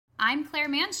I'm Claire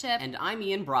Manship. And I'm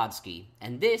Ian Brodsky.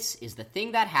 And this is The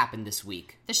Thing That Happened This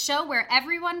Week. The show where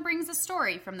everyone brings a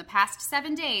story from the past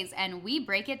 7 days and we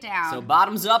break it down. So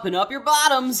bottoms up and up your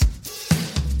bottoms!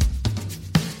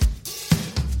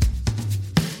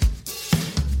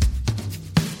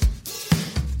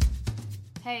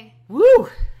 Hey. Woo!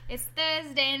 It's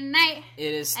Thursday night.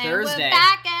 It is and Thursday. We're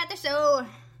back at the show.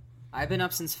 I've been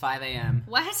up since 5 a.m.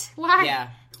 What? Why? Yeah.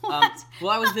 What?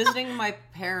 Well, I was visiting my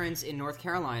parents in North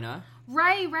Carolina.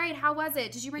 Right. How was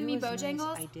it? Did you bring me It was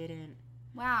Bojangles? nice. I didn't.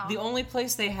 Wow. The only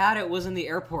place they had it was in the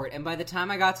airport, and by the time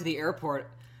I got to the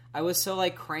airport, I was so,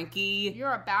 cranky.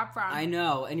 You're a bad friend. I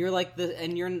know, and you're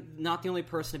not the only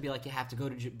person to be like, you have to go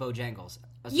to Bojangles.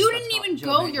 You didn't even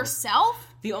go yourself?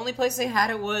 The only place they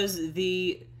had it was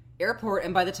the airport,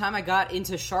 and by the time I got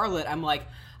into Charlotte, I'm like,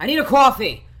 I need a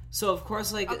coffee! So, of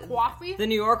course, A coffee? the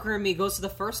New Yorker in me goes to the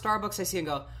first Starbucks I see and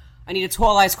go, I need a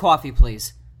tall iced coffee,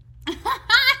 please.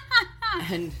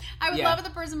 And I would love if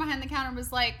the person behind the counter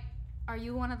was like, are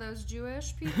you one of those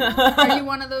Jewish people? Are you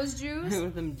one of those Jews? One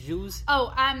of them Jews?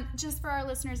 Oh, just for our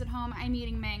listeners at home, I'm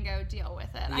eating mango. Deal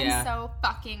with it. Yeah. I'm so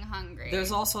fucking hungry.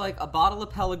 There's also, a bottle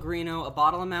of Pellegrino, a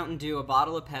bottle of Mountain Dew, a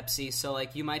bottle of Pepsi, so,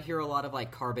 you might hear a lot of,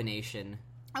 carbonation.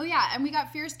 Oh, yeah, and we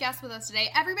got fierce guests with us today.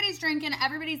 Everybody's drinking,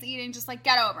 everybody's eating, just,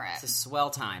 get over it. It's a swell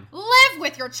time. Live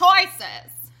with your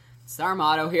choices! It's our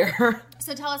motto here.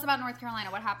 So tell us about North Carolina.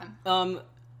 What happened?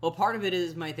 Well, part of it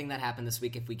is my thing that happened this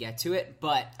week if we get to it,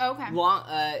 but... Okay.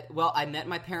 I met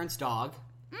my parents' dog,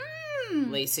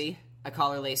 Lacey. I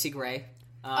call her Lacey Gray.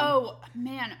 Oh,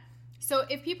 man. So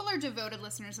if people are devoted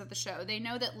listeners of the show, they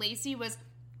know that Lacey was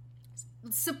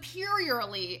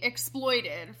superiorly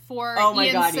exploited for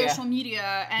Ian's social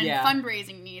media and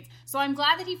fundraising needs. So I'm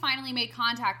glad that he finally made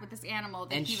contact with this animal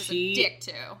that he was a dick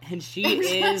to. And she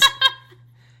is...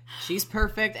 She's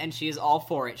perfect, and she is all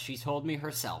for it. She told me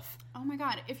herself. Oh my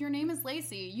god, if your name is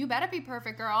Lacey, you better be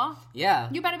perfect, girl. Yeah.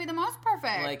 You better be the most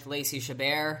perfect. Like Lacey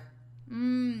Chabert.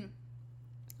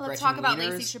 Let's talk about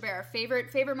Lacey Chabert.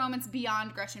 Favorite moments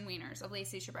beyond Gretchen Wieners of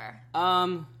Lacey Chabert.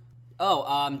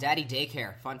 Daddy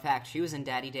Daycare. Fun fact, she was in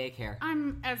Daddy Daycare.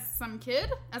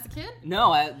 As a kid?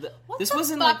 No, what this the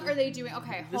wasn't fuck are they doing?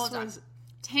 Okay, hold on. Was...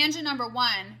 Tangent number 1,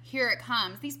 here it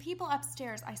comes. These people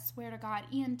upstairs, I swear to God.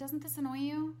 Ian, doesn't this annoy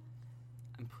you?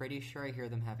 I'm pretty sure I hear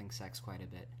them having sex quite a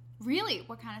bit. Really?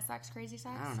 What kind of sex? Crazy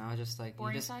sex? I don't know, just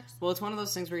boring sex? Well, it's one of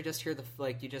those things where you just hear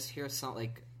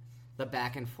the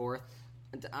back and forth.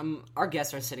 Our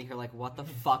guests are sitting here like, what the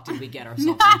fuck did we get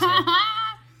ourselves into?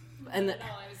 And No,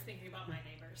 I was thinking about my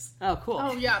neighbors. Oh, cool.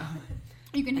 Oh, yeah.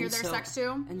 You can hear their sex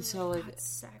too? And so,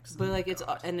 sex. But,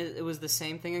 it was the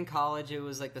same thing in college. It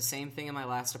was, the same thing in my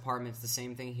last apartment. It's the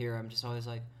same thing here. I'm just always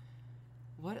like,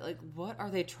 what are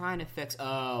they trying to fix?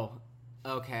 Oh,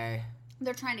 okay.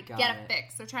 They're trying to get a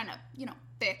fix. They're trying to,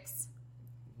 fix.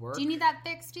 Work? Do you need that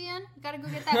fixed, Ian? You gotta go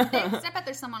get that fixed? I bet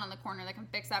there's someone on the corner that can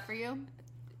fix that for you.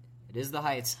 It is the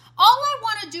Heights. All I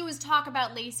want to do is talk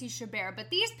about Lacey Chabert, but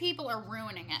these people are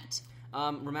ruining it.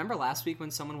 Remember last week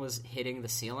when someone was hitting the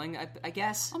ceiling, I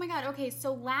guess? Oh my god, okay,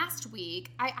 so last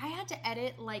week, I had to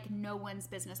edit like no one's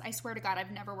business. I swear to God, I've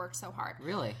never worked so hard.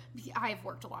 Really? I've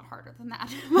worked a lot harder than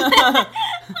that.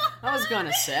 I was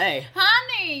gonna say.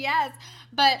 Honey, yes.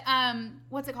 But,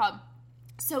 what's it called?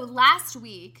 So last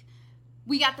week,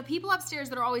 we got the people upstairs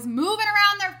that are always moving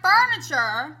around their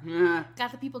furniture. Yeah. Got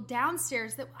the people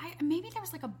downstairs that maybe there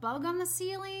was a bug on the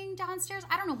ceiling downstairs.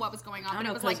 I don't know what was going on, but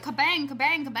it was kabang,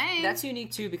 kabang, kabang. That's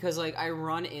unique too because I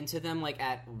run into them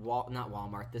at not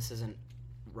Walmart. This isn't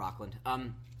Rockland. Or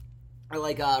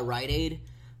Rite Aid.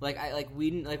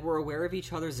 We're aware of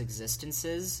each other's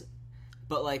existences,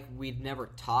 but we'd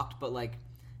never talked. But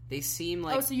they seem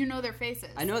like so you know their faces.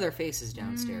 I know their faces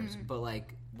downstairs, but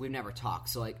we've never talked,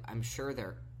 so I'm sure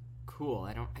they're cool.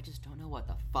 I just don't know what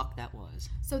the fuck that was.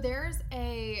 So there's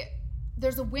a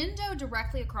window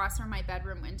directly across from my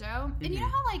bedroom window. And you know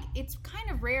how it's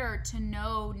kind of rare to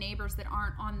know neighbors that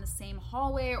aren't on the same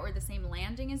hallway or the same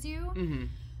landing as you? Mm-hmm.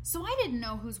 So I didn't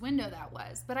know whose window that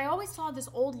was, but I always saw this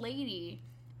old lady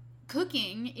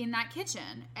cooking in that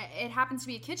kitchen. It happens to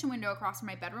be a kitchen window across from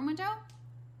my bedroom window.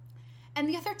 And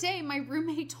the other day, my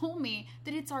roommate told me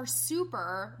that it's our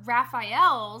super,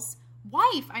 Raphael's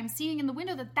wife I'm seeing in the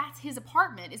window, that's his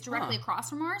apartment, is directly across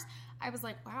from ours. I was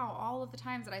like, wow, all of the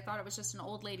times that I thought it was just an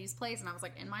old lady's place, and I was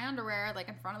in my underwear,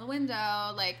 in front of the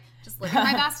window, just living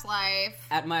my best life.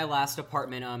 At my last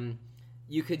apartment,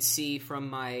 you could see from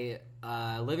my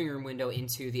living room window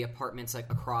into the apartments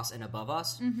across and above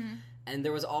us. Mm-hmm. And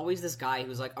there was always this guy who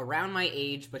was around my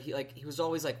age, but he was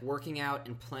always working out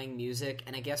and playing music.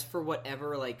 And I guess for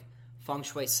whatever feng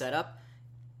shui setup,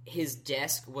 his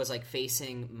desk was like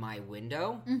facing my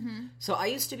window. Mm-hmm. So I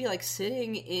used to be like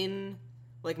sitting in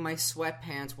like my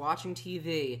sweatpants watching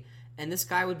TV, and this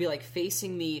guy would be like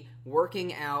facing me,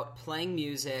 working out, playing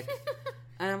music,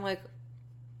 and I'm like,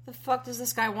 the fuck does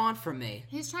this guy want from me?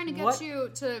 He's trying to get you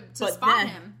to spot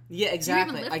him. Yeah,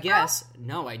 exactly. Do you even lift, I guess.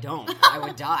 No, I don't. I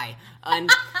would die. And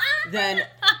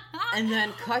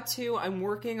then cut to, I'm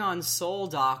working on Soul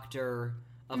Doctor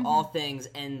of all things,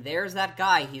 and there's that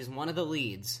guy. He's one of the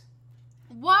leads.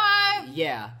 What?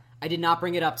 Yeah. I did not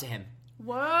bring it up to him.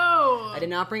 Whoa. I did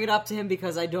not bring it up to him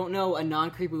because I don't know a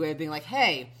non-creepy way of being like,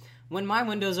 hey, when my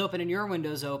window's open and your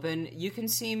window's open, you can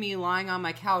see me lying on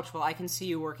my couch while I can see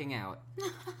you working out.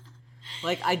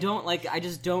 I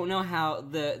just don't know how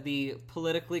the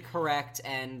politically correct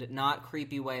and not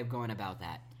creepy way of going about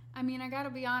that. I mean, I gotta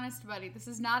be honest, buddy. This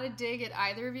is not a dig at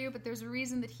either of you, but there's a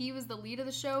reason that he was the lead of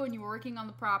the show and you were working on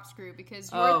the props crew, because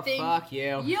your thing... Oh, fuck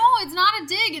you. It's not a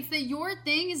dig. It's that your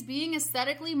thing is being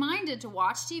aesthetically minded, to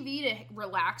watch TV, to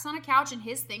relax on a couch, and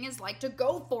his thing is, like, to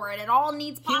go for it. It all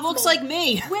needs possible. He looks like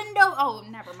me. Window... Oh,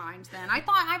 never mind, then.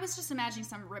 I was just imagining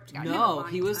some ripped guy. No,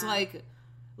 he was, like...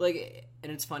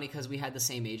 And it's funny, because we had the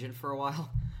same agent for a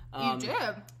while. You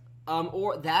did?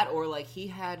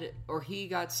 He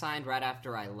got signed right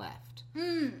after I left.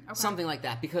 Okay. Something like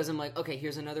that, because I'm like, okay,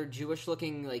 here's another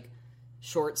Jewish-looking, like,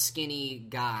 short, skinny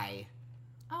guy.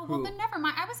 Oh, well, then never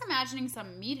mind. I was imagining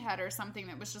some meathead or something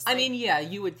that was just, like... I mean, yeah,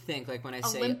 you would think, like, when I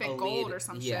say Olympic a lead... gold or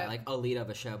some shit. Yeah, like, a lead of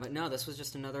a show. But no, this was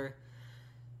just another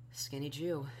skinny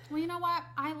Jew. Well, you know what?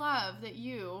 I love that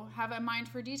you have a mind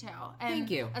for detail. And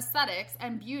Thank you. Aesthetics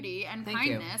and beauty and Thank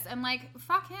kindness. And, like,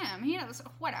 fuck him. He knows,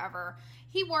 whatever.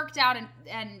 He worked out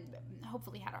and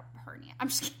hopefully had a hernia. I'm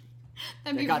just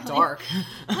kidding. It got dark.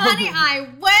 Honey, I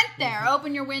went there.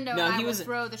 Open your window and I will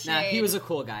throw the shade. Nah, he was a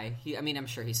cool guy. I'm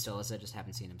sure he still is. I just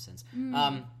haven't seen him since.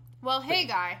 Well, hey,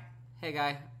 guy. Hey,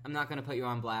 guy. I'm not going to put you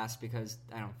on blast because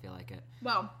I don't feel like it.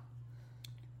 Well,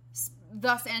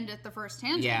 thus endeth the first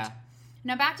tangent. Yeah.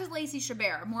 Now back to Lacey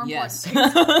Chabert. More important Yes. things.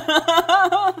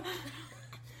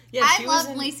 Yeah, I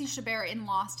love Lacey Chabert in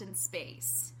Lost in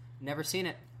Space. Never seen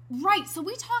it. Right, so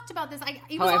we talked about this.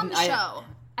 It was on the show.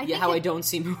 I don't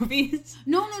see movies.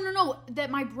 No.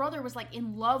 That my brother was, like,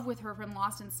 in love with her from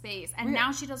Lost in Space, and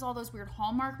now she does all those weird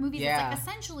Hallmark movies. Yeah. It's, like,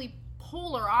 essentially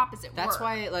polar opposite That's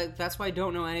work. That's why I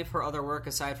don't know any of her other work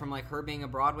aside from, like, her being a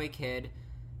Broadway kid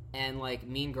and, like,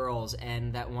 Mean Girls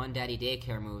and that one Daddy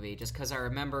Daycare movie. Just because I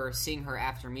remember seeing her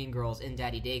after Mean Girls in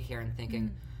Daddy Daycare and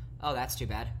thinking, oh, that's too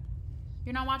bad.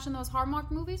 You're not watching those Hallmark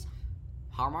movies?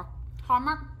 Hallmark?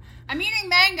 I'm eating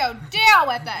mango. Deal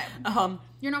with it.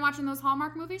 You're not watching those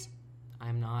Hallmark movies?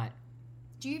 I'm not.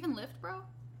 Do you even lift, bro?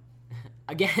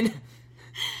 Again,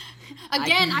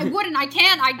 I wouldn't. I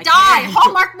can't. I die. can't.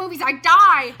 Hallmark movies. I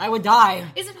die. I would die.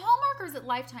 Is it Hallmark or is it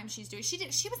Lifetime she's doing? She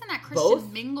was in that Christian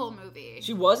Both? Mingle movie.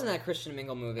 She was in that Christian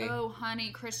Mingle movie. Oh,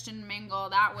 honey, Christian Mingle.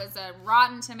 That was a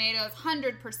Rotten Tomatoes,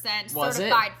 100% Was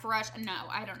certified fresh. No,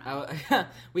 I don't know.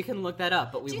 We can look that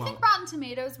up, but we Do you won't. think Rotten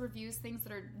Tomatoes reviews things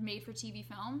that are made for TV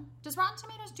film? Does Rotten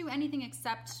Tomatoes do anything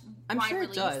except I'm wide sure it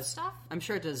release does. stuff? I'm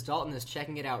sure it does. Dalton is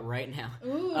checking it out right now.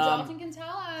 Ooh, Dalton can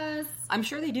tell us. I'm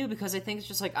sure they do because I think it's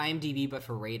just like IMDb, but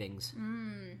for ratings.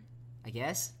 I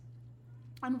guess.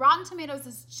 And Rotten Tomatoes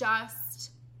is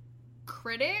just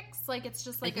critics? Like, it's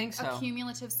just like a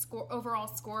cumulative score, overall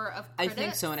score of critics? I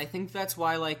think so, and I think that's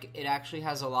why, like, it actually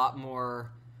has a lot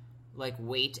more, like,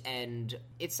 weight, and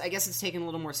I guess it's taken a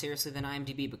little more seriously than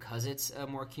IMDb because it's a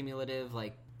more cumulative,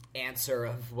 like, answer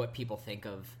of what people think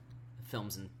of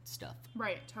films and stuff.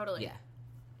 Right, totally. Yeah.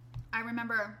 I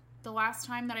remember the last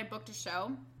time that I booked a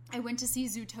show, I went to see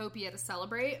Zootopia to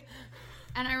celebrate.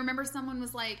 And I remember someone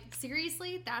was like,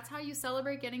 seriously? That's how you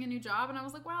celebrate getting a new job? And I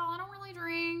was like, well, I don't really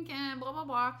drink and blah, blah,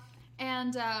 blah.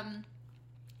 And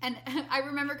I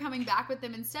remember coming back with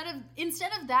them instead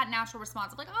of that natural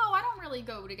response of like, oh, I don't really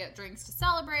go to get drinks to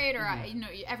celebrate or,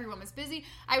 everyone was busy.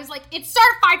 I was like, it's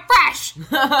certified fresh.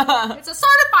 It's a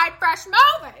certified fresh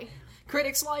movie.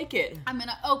 Critics like it. I'm going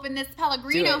to open this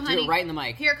Pellegrino, honey. Do it right in the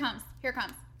mic. Here it comes,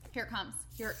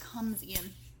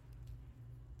 Ian.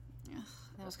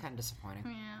 That was kind of disappointing.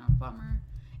 Yeah, bummer.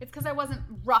 It's because I wasn't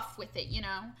rough with it, you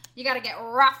know? You gotta get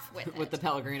rough with it. With the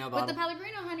Pellegrino bottle. With the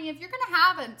Pellegrino, honey, if you're gonna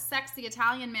have a sexy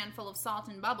Italian man full of salt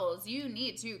and bubbles, you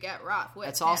need to get rough with it.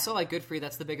 It's also, like, good for you.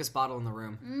 That's the biggest bottle in the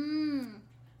room.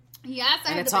 Yes, I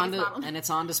have the biggest bottle. And it's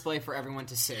on display for everyone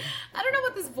to see. I don't know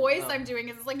what this voice I'm doing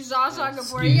is. It's like Zsa Zsa Gabor.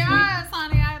 Excuse me. Yes,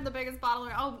 honey, I have the biggest bottle.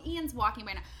 Oh, Ian's walking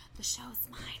by now. The show's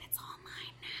mine. It's all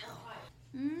mine now.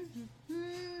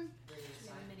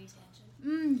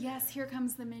 Yes, here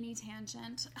comes the mini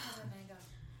tangent. How's our mango?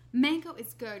 Mango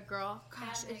is good, girl.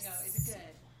 Gosh, Gosh, mango, is it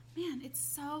good? Man, it's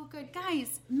so good.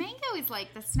 Guys, mango is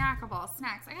like the snack of all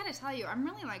snacks. I gotta tell you, I'm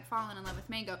really like falling in love with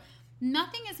mango.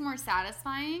 Nothing is more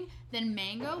satisfying than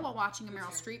mango while watching a Meryl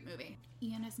Streep movie.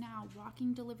 Ian is now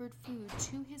walking delivered food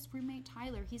to his roommate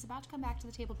Tyler. He's about to come back to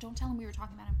the table. Don't tell him we were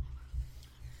talking about him.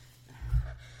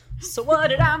 So what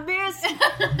did I miss?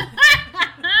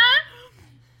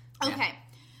 Okay,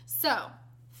 so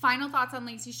final thoughts on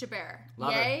Lacey Chabert.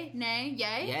 Love yay, nay,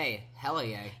 yay? Yay. Hella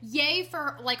yay. Yay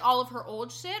for like all of her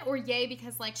old shit, or yay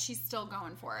because like she's still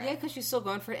going for it? Yeah, because she's still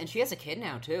going for it, and she has a kid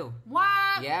now, too. What?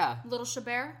 Yeah. Little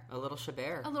Chabert? A little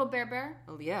Chabert. A little bear?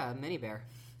 Oh, yeah, a mini bear.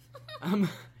 I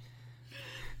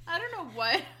don't know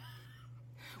what.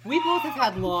 We both have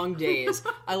had long days.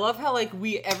 I love how, like,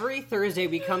 every Thursday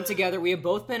we come together. We have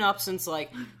both been up since,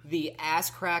 like, the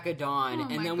ass crack of dawn. Oh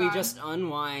and my then God. we just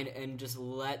unwind and just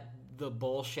let the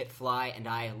bullshit fly. And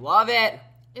I love it.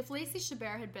 If Lacey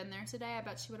Chabert had been there today, I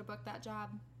bet she would have booked that job.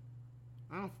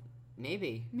 Oh,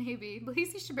 maybe. Maybe.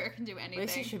 Lacey Chabert can do anything.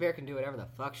 Lacey Chabert can do whatever the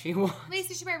fuck she wants.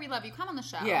 Lacey Chabert, we love you. Come on the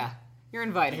show. Yeah, you're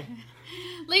invited.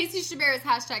 Lacey Chabert is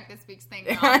hashtag this week's thing.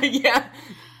 Yeah.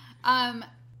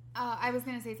 I was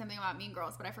going to say something about Mean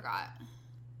Girls, but I forgot.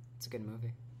 It's a good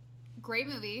movie. Great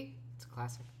movie. It's a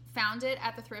classic. Found it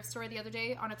at the thrift store the other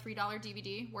day on a $3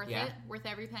 DVD. Worth Yeah. it. Worth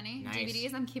every penny. Nice.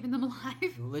 DVDs, I'm keeping them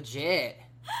alive. Legit.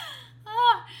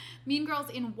 Mean Girls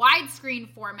in widescreen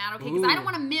format, okay? Because I don't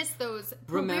want to miss those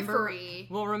periphery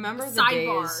Remember the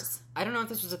sidebars. days. I don't know if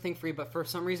this was a thing for you, but for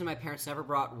some reason my parents never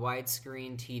brought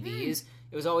widescreen TVs.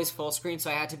 It was always full screen,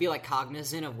 so I had to be like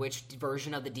cognizant of which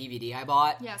version of the DVD I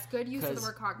bought. Yes, good use of the 'Cause-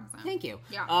 word cognizant. Thank you.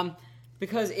 Yeah.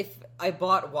 Because if I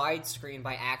bought widescreen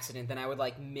by accident, then I would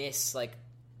like miss like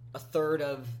a third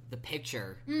of the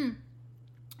picture.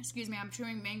 Excuse me, I'm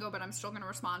chewing mango, but I'm still going to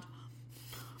respond.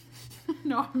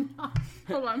 No, I'm not.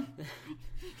 Hold on.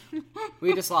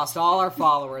 We just lost all our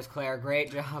followers, Claire.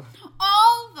 Great job.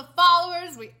 All the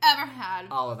followers we ever had.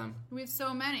 All of them. We have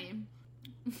so many.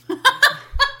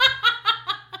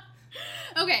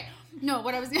 Okay. No,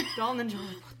 what I was going to... Dalton and Joel,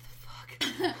 what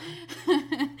the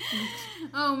fuck?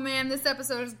 Oh, man, this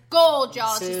episode is gold,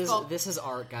 y'all. It's just gold. This is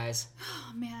art, guys.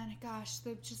 Oh, man, gosh,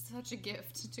 they're just such a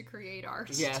gift to create art.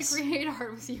 Yes. To create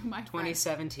art with you, my friend.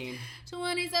 2017.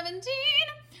 2017.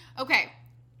 Okay.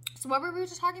 So what were we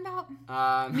just talking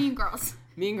about? Mean Girls.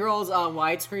 Mean Girls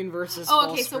widescreen versus Oh,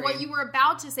 full okay. screen. So what you were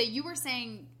about to say, you were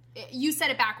saying, you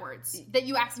said it backwards, that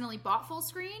you accidentally bought full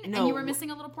screen and you were missing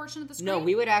a little portion of the screen? No,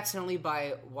 we would accidentally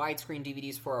buy widescreen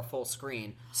DVDs for a full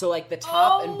screen. So like the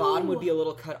top and bottom would be a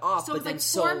little cut off, So but it's then like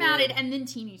so formatted would- and then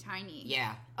teeny tiny.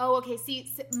 Yeah. Oh, okay.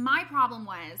 See, my problem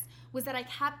was that I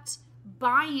kept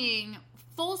buying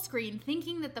full screen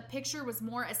thinking that the picture was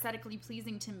more aesthetically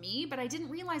pleasing to me, but I didn't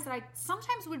realize that I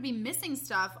sometimes would be missing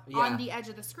stuff on the edge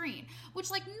of the screen,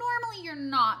 which like normally you're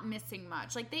not missing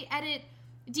much. Like they edit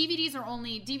DVDs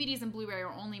and Blu-ray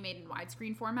are only made in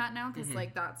widescreen format now because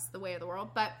like that's the way of the world.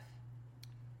 But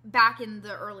back in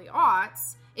the early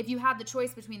aughts, if you had the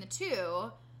choice between the two,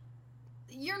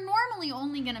 you're normally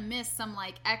only going to miss some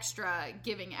like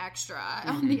giving extra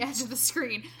on the edge of the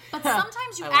screen. But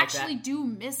sometimes you I like actually that. do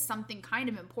miss something kind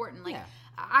of important. Like Yeah.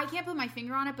 I can't put my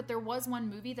finger on it, but there was one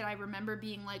movie that I remember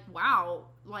being like, wow,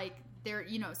 like there,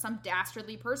 some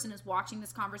dastardly person is watching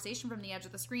this conversation from the edge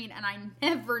of the screen, and I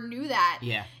never knew that.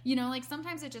 Yeah. Like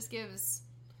sometimes it just gives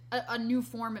a new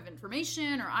form of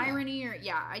information or irony or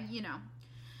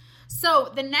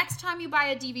So the next time you buy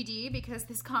a DVD, because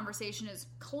this conversation is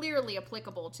clearly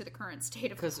applicable to the current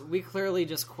state of... Because we clearly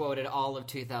just quoted all of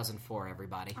 2004,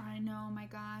 everybody. I know, my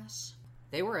gosh.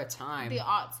 They were a time. The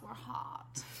aughts were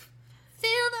hot. Feel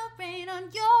the rain on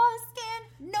your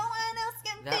skin. No one else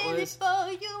can That feel was- it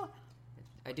for you.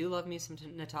 I do love me some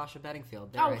Natasha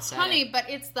Bedingfield. There, Oh, I said honey, it. but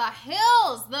it's the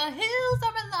hills. The hills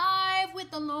are alive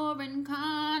with the Lauren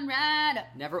Conrad.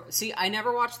 I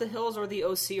never watched The Hills or The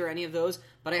OC or any of those,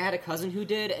 but I had a cousin who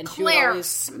did, and she would Claire, always...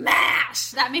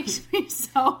 smash! That makes me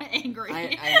so angry.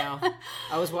 I know.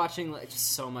 I was watching like, just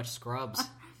so much Scrubs.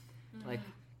 Like,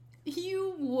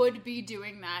 You would be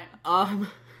doing that.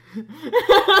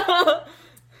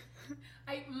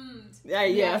 I ummed. Yeah.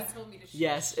 You told me to shh.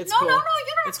 Yes, it's No, cool. you don't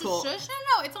have It's to cool. shush.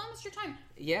 No, it's almost your time.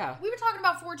 Yeah. We were talking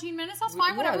about 14 minutes. That's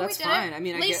fine. Yeah, Whatever. that's we did fine. it. I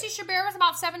mean, I Lacey get- Chabert was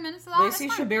about 7 minutes of that. Lacey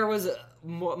That's fine. Chabert was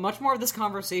much more of this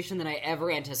conversation than I ever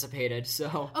anticipated,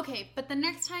 so... Okay, but the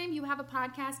next time you have a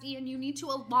podcast, Ian, you need to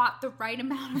allot the right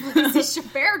amount of Lacey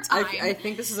Chabert time. I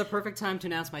think this is a perfect time to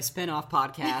announce my spin-off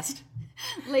podcast,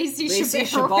 Lacey Lacey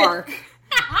Chabert. Shabark.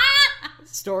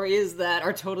 Stories that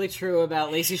are totally true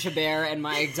about Lacey Chabert and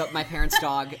my parents'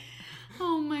 dog.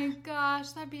 Oh my gosh,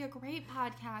 that'd be a great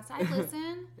podcast. I'd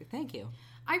listen. Thank you.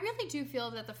 I really do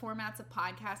feel that the formats of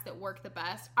podcasts that work the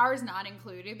best, ours not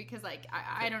included, because like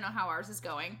I don't know how ours is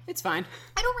going. It's fine.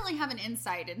 I don't really have an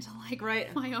insight into like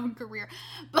Right. my own career,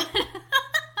 but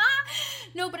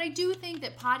no, but I do think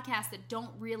that podcasts that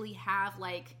don't really have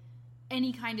like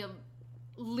any kind of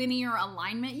linear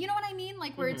alignment, you know what I mean?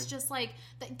 Like where it's just like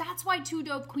that's why Two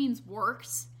Dope Queens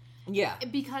works. Yeah.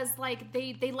 Because like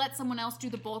they let someone else do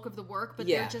the bulk of the work, but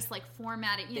they're just like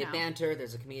formatted, you They know. banter,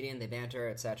 there's a comedian, they banter,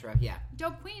 etc. Yeah.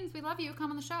 Dope Queens, we love you. Come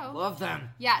on the show. Love them.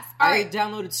 Yes. All I right.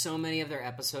 downloaded so many of their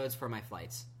episodes for my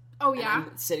flights. Oh And yeah.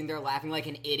 I'm sitting there laughing like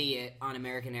an idiot on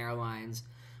American Airlines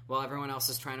while everyone else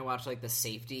is trying to watch like the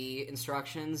safety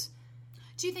instructions.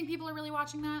 Do you think people are really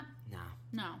watching that? No.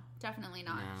 No, definitely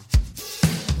not.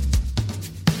 No.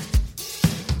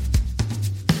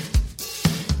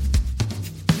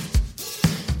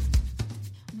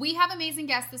 We have amazing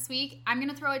guests this week. I'm going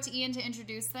to throw it to Ian to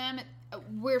introduce them.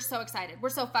 We're so excited. We're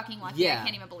so fucking lucky. Yeah. I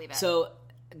can't even believe it. So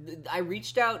I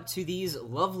reached out to these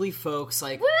lovely folks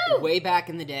like Woo! way back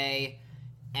in the day,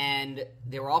 and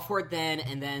they were all for it then,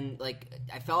 and then like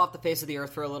I fell off the face of the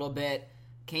earth for a little bit,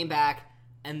 came back,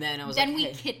 and then I was then like, we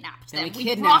hey. kidnapped Then them.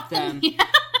 we brought kidnapped them. here.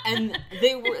 And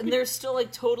they're still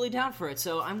like totally down for it.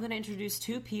 So I'm going to introduce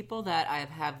two people that I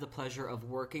have the pleasure of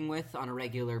working with on a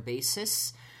regular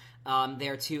basis.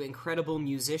 They're two incredible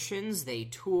musicians. They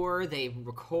tour, they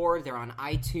record, they're on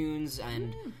iTunes,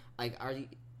 and like are you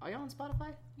on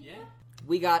Spotify? Yeah.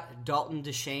 We got Dalton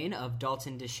Deshane of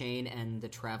Dalton Deshane and the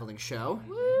Traveling Show,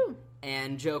 Woo!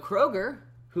 and Joe Kroger,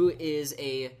 who is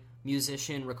a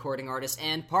musician, recording artist,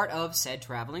 and part of said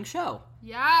Traveling Show.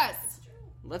 Yes.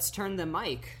 Let's turn the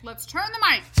mic. Let's turn the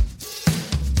mic.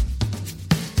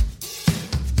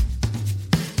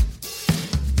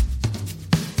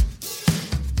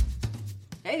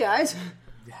 Hey guys,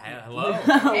 Hello.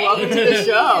 welcome to the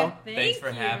show. Thanks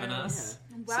for having us.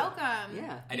 Welcome.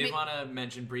 Yeah. I did want to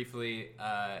mention briefly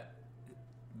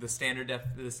the standard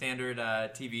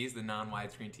TVs, the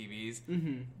non-widescreen TVs,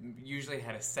 usually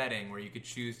had a setting where you could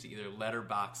choose to either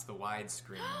letterbox the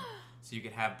widescreen, so you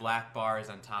could have black bars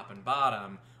on top and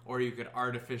bottom, or you could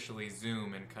artificially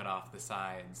zoom and cut off the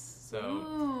sides.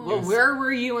 So Well, where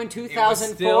were you in it 2004? was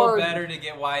still better to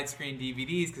get widescreen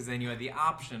DVDs because then you had the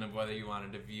option of whether you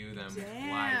wanted to view them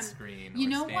widescreen You or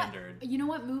know standard. what? You know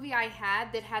what movie I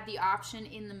had that had the option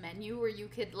in the menu where you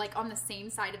could, like, on the same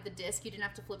side of the disc, you didn't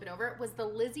have to flip it over. It was the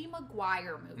Lizzie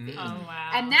McGuire movie, Oh,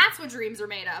 wow. and that's what dreams are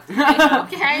made of.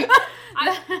 Okay.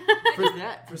 For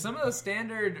that. For some of those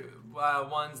standard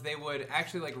ones, they would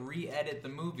actually like re-edit the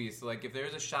movie. So like if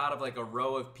there's a shot of like a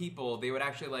row of people, they would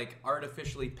actually like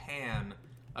artificially pan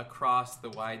across the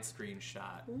widescreen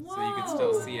shot, so you could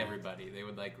still Whoa. see everybody. They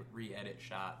would like re-edit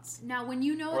shots Now, when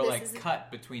you know or this, like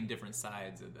cut between different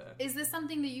sides of the. is this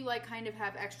something that you like kind of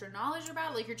have extra knowledge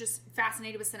about? Like you're just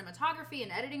fascinated with cinematography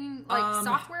and editing, like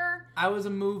software? I was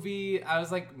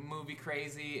like movie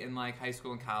crazy in like high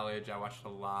school and college. I watched a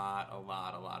lot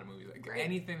of movies. Like Great.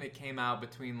 anything that came out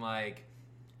between like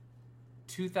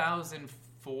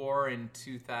 2004 and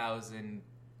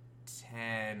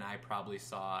 2010, I probably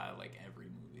saw like every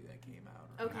movie that came out.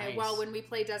 Okay, Nice. well, when we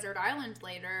play Desert Island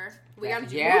later, we Yeah. got to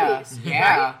do Yeah. movies.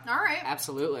 Yeah. Right? All right.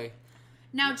 Absolutely.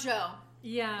 Now, Joe,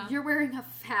 Yeah. you're wearing a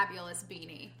fabulous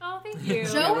beanie. Oh, thank you.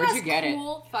 Joe where'd has you get it?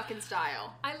 cool fucking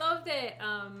style. I love that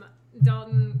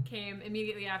Dalton came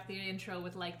immediately after the intro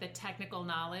with like the technical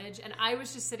knowledge, and I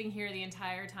was just sitting here the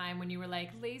entire time when you were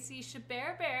like Lacey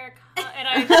Chabert Bear, and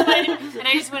I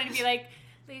just wanted to be like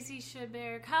Lacey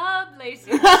Chabert Cub,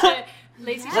 Lacey Chabert.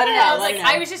 Let it out, let Like it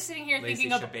out. I was just sitting here Lacey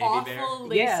thinking of Chabert awful Bear?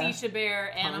 Lacey Yeah.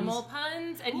 Chabert animal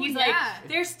puns, and Ooh, he's yeah. like,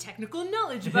 "There's technical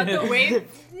knowledge about the way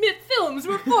films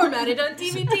were formatted on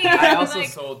DVD." I also like,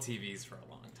 sold TVs for a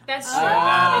long time. That's So true.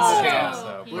 that's It's true. true.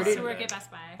 So He Where used did- to work at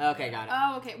Best Buy. Okay, got it.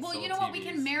 Oh, okay. Well, Sold you know what? We TVs.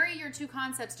 can marry your two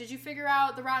concepts. Did you figure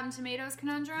out the Rotten Tomatoes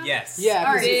conundrum? Yes. Yeah,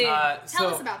 All right. Big. Tell so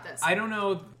us about this. I don't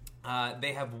know.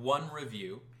 They have one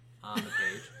review on the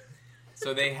page,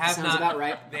 so they have Sounds not. about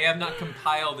right. They have not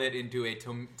compiled it into a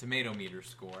tomato meter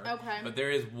score. Okay. But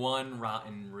there is one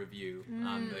rotten review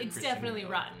on the. It's Christian definitely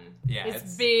Mingle. rotten. Yeah,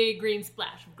 it's big green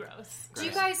splash of gross. Do you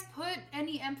guys put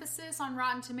any emphasis on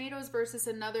Rotten Tomatoes versus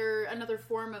another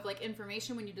form of like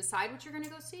information when you decide what you're going to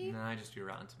go see? No, I just do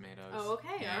Rotten Tomatoes. Oh,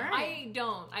 okay, Yeah. all right. I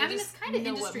don't. I mean, just it's kinda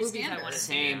know what industry movies I standard. want to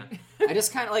see. Same. I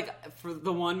just kind of like for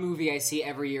the one movie I see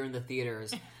every year in the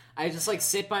theaters, I just like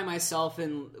sit by myself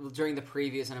and during the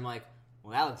previews, and I'm like,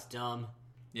 "Well, that looks dumb.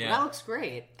 Yeah. Well, that looks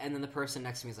great." And then the person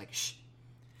next to me is like, "Shh."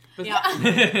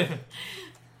 Yeah.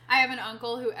 I have an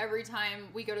uncle who every time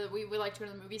we go to we like to go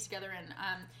to the movies together, and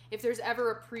if there's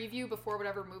ever a preview before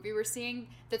whatever movie we're seeing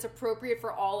that's appropriate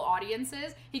for all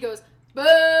audiences, he goes, boo,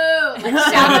 like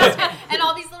shout out, and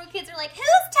all these little kids are like,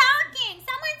 who's talking?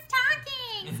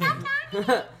 Someone's talking. Stop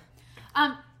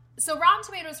talking. So Rotten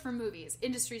Tomatoes for movies,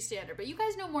 industry standard, but you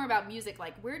guys know more about music.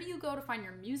 Like, where do you go to find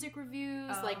your music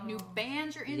reviews? Like new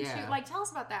bands you're into? Yeah. Like, tell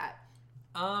us about that.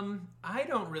 I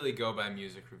don't really go by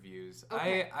music reviews.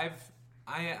 Okay.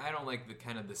 I don't like the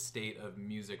kind of the state of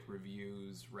music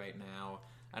reviews right now.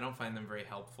 I don't find them very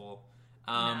helpful.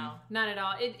 No, not at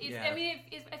all. Yeah. I mean,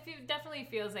 it definitely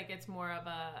feels like it's more of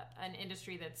an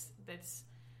industry that's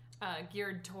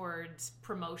geared towards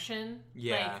promotion.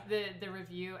 Yeah. Like the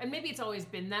review, and maybe it's always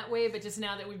been that way, but just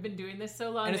now that we've been doing this so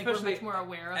long, And like, we're especially much more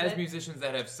aware of as it. musicians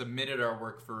that have submitted our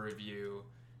work for review,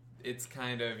 it's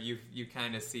kind of you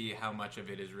kind of see how much of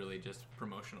it is really just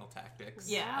promotional tactics.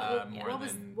 Yeah. More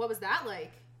What was that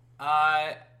like?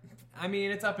 I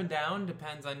mean, it's up and down,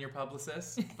 depends on your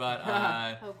publicist, but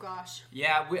Oh gosh.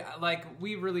 yeah,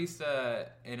 we released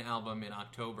an album in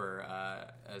October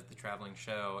as the Traveling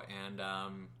Show, and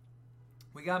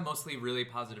we got mostly really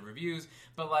positive reviews,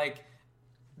 but like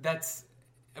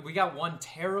we got one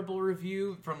terrible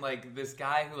review from like this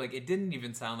guy who like it didn't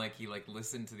even sound like he like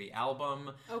listened to the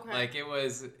album. Okay. Like it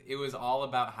was all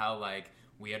about how like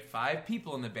we had 5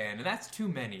 people in the band, and that's too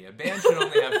many. A band should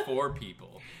only have 4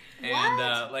 people.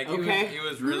 And like Okay. it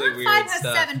was really Maroon weird 5 has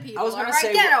stuff. 7 people. I was going to Alright,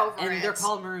 say, get over and it. they're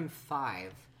called Maroon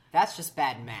 5. That's just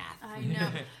bad math. I know.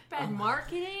 Bad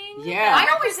marketing. Yeah. Bad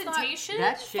I always thought- representation.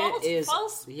 That shit false, is-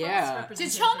 false yeah. Did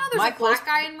representation. y'all know there's My a black close-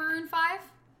 guy in Maroon 5?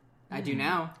 I do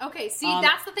now. Okay, see,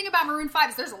 that's the thing about Maroon 5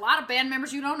 is there's a lot of band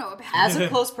members you don't know about. As a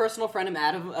close personal friend of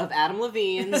Adam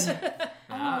Levine's,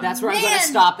 that's where I'm going man. to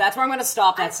stop. That's where I'm going to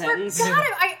stop that I sentence. forgot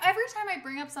it. Every time I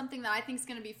bring up something that I think is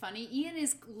going to be funny, Ian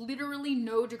is literally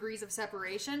no degrees of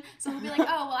separation. So he'll be like, oh,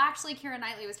 well, actually, Keira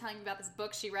Knightley was telling me about this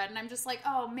book she read. And I'm just like,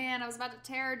 oh, man, I was about to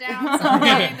tear down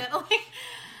something that, like...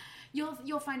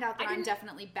 You'll find out that I'm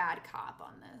definitely bad cop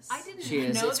on this. I didn't She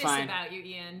is, know it's this fine. about you,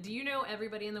 Ian. Do you know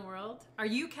everybody in the world? Are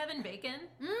you Kevin Bacon?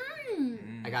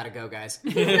 I gotta go, guys.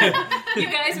 You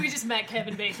guys, we just met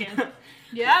Kevin Bacon.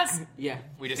 Yes. Yeah.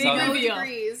 We just Big saw No movie. Reveal.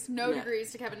 degrees. No Yeah.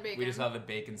 degrees to Kevin Bacon. we just saw the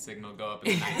bacon signal go up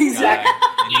in the night Exactly.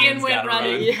 sky. And Ian Ian's went gotta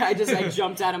running. run. Yeah, I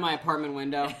jumped out of my apartment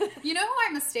window. You know who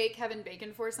I mistake Kevin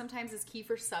Bacon for sometimes is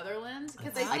Kiefer Sutherland?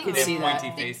 Because I I think can They have see that.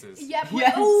 pointy faces. Yeah.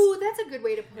 Yes. Oh, that's a good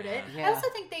way to put it. Yeah. I also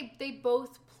think they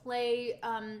both play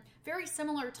very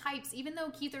similar types. Even though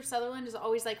Kiefer Sutherland is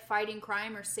always like fighting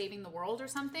crime or saving the world or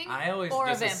something. I always Or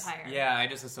a just vampire. Yeah, I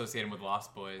just associate him with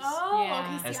Lost Boys. Oh, Yeah.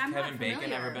 okay. See, Has I'm Kevin not Bacon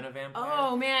familiar. ever been a vampire?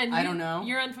 Oh man, I don't know.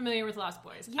 You're unfamiliar with Lost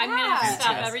Boys. Yeah. I'm gonna stop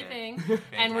Fantastic. everything,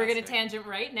 and we're gonna tangent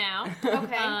right now. Okay.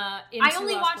 Into I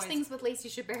only Lost watch Boys. things with Lacey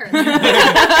Chabert.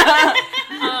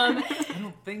 I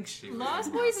don't think she was. Lost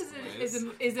in Boys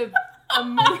Lost is a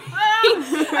movie.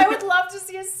 I would love to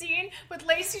see a scene with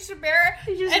Lacey Chabert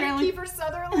just and randomly- Kiefer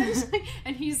Sutherland,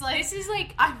 and he's like, This is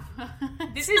like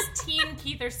this is teen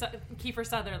Kiefer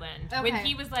Sutherland when Okay.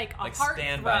 he was like a like heartthrob.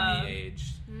 Stand By Me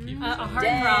age. A Dang.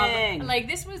 heartthrob. Like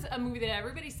this was a movie that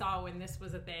everybody saw when this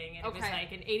was a thing, and it was Okay.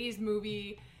 like an '80s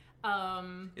movie.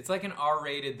 It's like an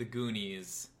R-rated The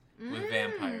Goonies with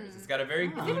vampires. It's got a very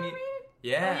Goonie. R-rated?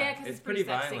 Yeah, Oh, yeah, 'cause it's it's pretty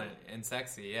pretty sexy. violent and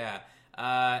sexy. Yeah,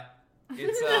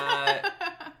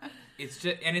 it's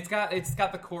just and it's got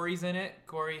the Coreys in it.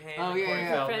 Corey Haim, Oh, and yeah, Corey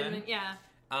yeah. Feldman, Feldman, yeah.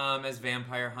 as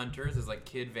vampire hunters, as like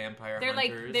kid vampire They're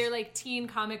hunters. like teen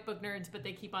comic book nerds, but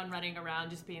they keep on running around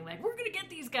just being like, "We're gonna get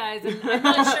these guys," and I'm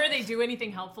not sure they do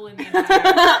anything helpful in the entire.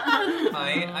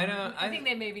 I think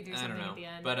they maybe do I something don't know, at the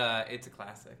end. but it's a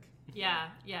classic. yeah.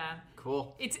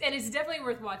 Cool. It's definitely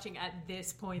worth watching at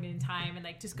this point in time and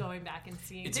like just going back and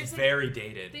seeing. It's There's, very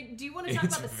dated. do you want to talk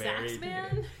It's about the very sax man?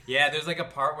 dated. Yeah, there's like a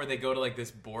part where they go to like this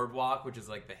boardwalk, which is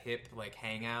like the hip like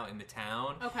hangout in the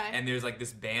town. Okay. And there's like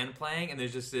this band playing, and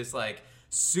there's just this like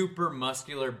super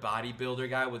muscular bodybuilder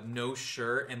guy with no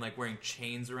shirt and like wearing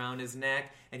chains around his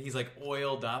neck, and he's like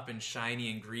oiled up and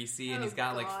shiny and greasy, and Oh, he's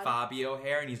got like God. Fabio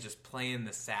hair, and he's just playing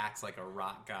the sax like a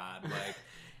rock god. Like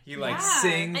he like Yeah.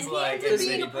 sings And he like ends up and then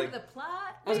being he, a part like, of the plot.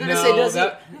 I was gonna no, say,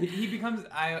 does he becomes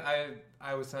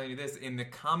I was telling you this in the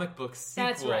comic book sequel.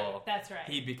 That's right. That's right.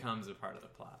 He becomes a part of the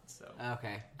plot. So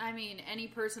Okay. I mean, any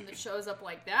person that shows up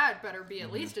like that better be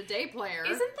at least a day player.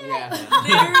 Isn't that Yeah.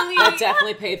 literally? That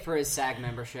definitely paid for his SAG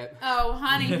membership. Oh,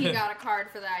 honey, he got a card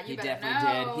for that. You He better definitely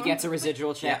know. did. He gets a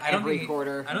residual check every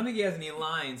quarter. I don't think he has any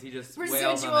lines. He just wails on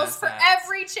that residuals for sax.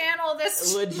 every channel.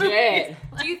 This Legit.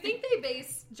 Do you think they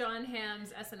base John Hamm's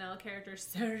SNL character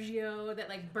Sergio that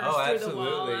like burst Oh, through the wall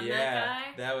absolutely, on yeah. that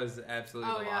guy? That was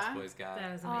absolutely Oh, the yeah? Lost Boys guy. that.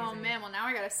 That was amazing. Oh man, well now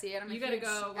I gotta see it. I'm You a gotta huge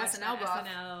go watch SNL that buff.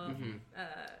 SNL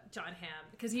John Hamm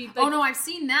because he. Like, Oh no, I've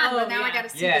seen that, Oh, but now I yeah. gotta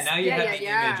see. Yeah, this. now you yeah, have yeah, the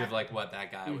yeah. image of like what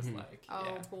that guy was like. Oh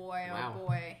Yeah. boy, Wow. oh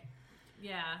boy.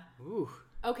 Yeah. Ooh.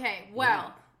 Okay,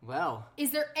 well, Well,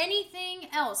 is there anything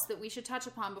else that we should touch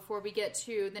upon before we get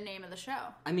to the name of the show?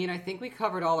 I mean, I think we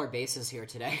covered all our bases here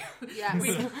today. Yes,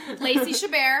 Lacey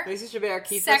Chabert, Lacey Chabert,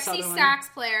 Kiefer sexy Sutherland. sax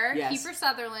player, Yes. Kiefer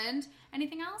Sutherland.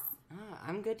 Anything else?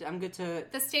 I'm good. I'm good to.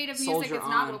 The state of Soldier music is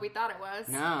not on. what we thought it was.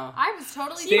 No. I was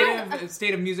totally fine.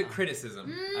 State of music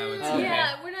criticism, I would say. Okay.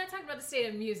 Yeah, we're not talking about the state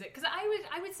of music because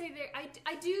I would say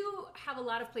I do have a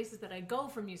lot of places that I go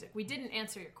for music. We didn't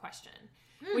answer your question,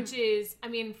 which is, I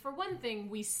mean, for one thing,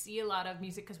 we see a lot of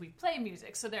music because we play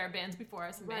music. So there are bands before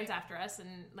us and bands after us,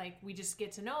 and like we just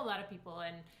get to know a lot of people,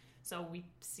 and so we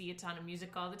see a ton of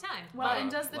music all the time. Well, Lot and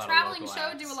of- does the lot of traveling local show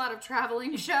acts. do a lot of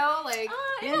traveling show? Like, It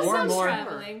Yeah, does more some and more.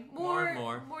 traveling,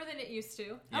 More. more than it used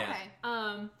to. Yeah.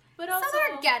 okay. But So also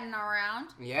they're getting around.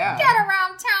 Yeah. Get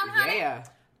around town, honey. Yeah.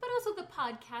 But also the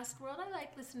podcast world. I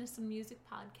like listening to some music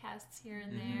podcasts here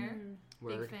and there.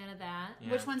 Word. Big fan of that.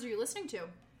 Yeah. Which ones are you listening to?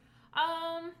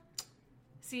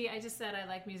 See, I just said I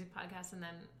like music podcasts, and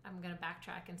then I'm going to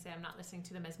backtrack and say I'm not listening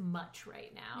to them as much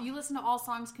right now. You listen to All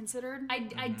Songs Considered?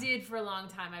 I did for a long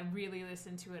time. I really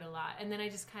listened to it a lot. And then I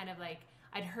just kind of like,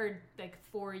 I'd heard like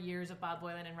 4 years of Bob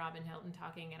Boilen and Robin Hilton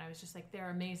talking, and I was just like, they're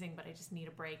amazing, but I just need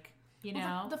a break, you know?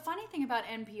 Well, the funny thing about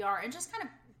NPR and just kind of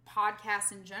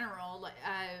podcasts in general,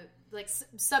 like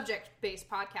subject-based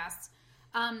podcasts,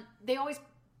 they always,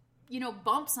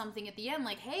 bump something at the end,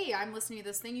 like, hey, I'm listening to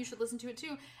this thing, you should listen to it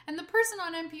too. And the person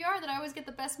on NPR that I always get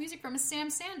the best music from is Sam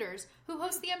Sanders, who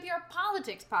hosts the NPR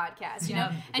Politics podcast, you know?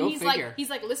 And Go he's figure.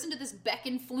 like, listen to this Beck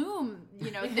and Flume,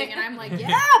 thing. And I'm like,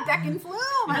 yeah, Beck and Flume,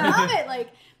 I love it.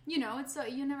 Like, it's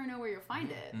you never know where you'll find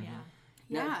it. yeah.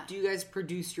 Now, Yeah. do you guys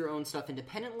produce your own stuff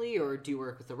independently, or do you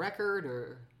work with the record,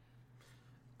 or?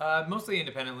 Mostly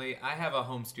independently. I have a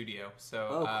home studio, so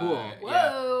Oh, cool. yeah.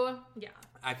 Whoa. Yeah.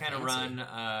 I kind of Fancy. run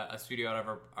a studio out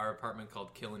of our apartment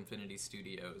called Kill Infinity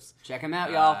Studios. Check them out,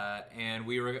 y'all. And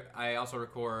I also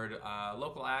record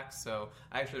local acts. So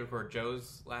I actually record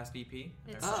Joe's last EP.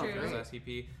 It's I recorded true. Joe's last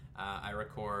EP. I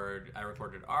recorded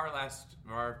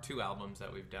our 2 albums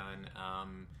that we've done,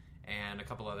 and a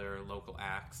couple other local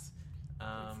acts.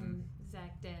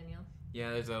 Zach Daniel.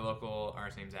 Yeah, there's a local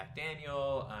artist named Zach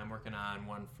Daniel. I'm working on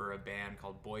one for a band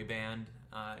called Boy Band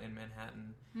in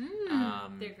Manhattan.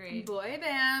 They're great. Boy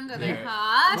band, are they They're-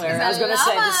 hot? Claire, 'Cause I was gonna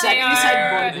say, the love 'em. second you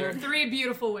said boy They're- band. 3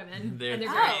 beautiful women. They're and they're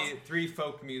Oh. great. three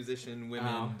folk musician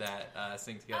women Oh. that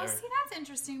sing Oh, together. see, that's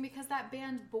interesting because that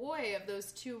band Boy of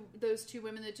those two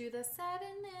women that do the 7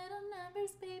 little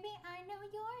numbers, baby, I know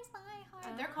yours, my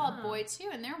heart. They're called Boy too,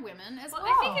 and they're women as well.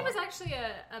 Well, I think it was actually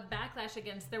a backlash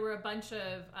against. There were a bunch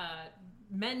of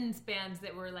men's bands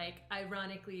that were like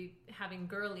ironically having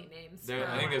girly names. There-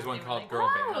 for a I think there's while. one They were called like, Girl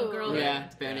Band. Oh, girl Yeah,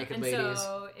 band. Bare Naked And Ladies.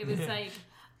 so it was like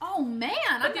Oh man,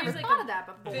 I've there never was like thought a of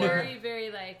that before. very,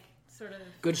 very like sort of.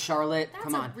 Good Charlotte, That's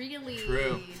come a on. really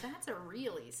True. That's a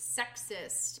really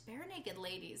sexist. Bare Naked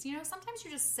Ladies. Sometimes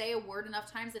you just say a word enough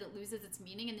times that it loses its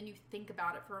meaning, and then you think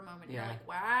about it for a moment. And Yeah. You're like,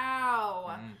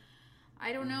 wow.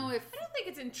 I don't know if I don't think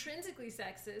it's intrinsically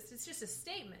sexist. It's just a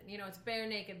statement. It's bare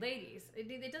naked ladies.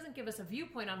 It doesn't give us a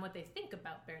viewpoint on what they think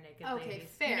about bare naked Okay, ladies.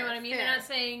 fair, You know what I mean? fair. They're not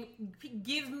saying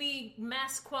give me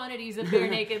mass quantities of bare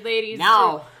naked ladies.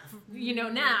 Now.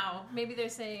 Now. Maybe they're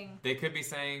saying They could be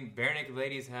saying bare naked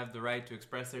ladies have the right to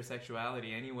express their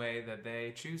sexuality any way that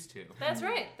they choose to. that's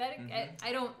right. That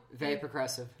I don't. Very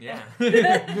progressive. Yeah.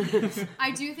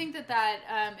 I do think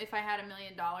that If I Had $1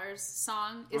 Million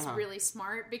song is Uh-huh. really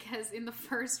smart because in the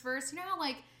first verse, you know how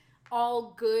like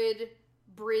all good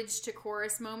bridge to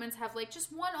chorus moments have like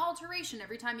just one alteration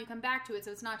every time you come back to it,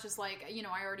 so it's not just like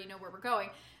I already know where we're going.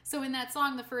 So in that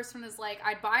song, the first one is like,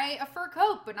 I'd buy a fur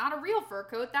coat, but not a real fur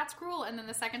coat, that's cruel. And then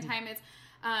the second time it's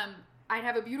I'd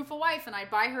have a beautiful wife and I'd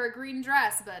buy her a green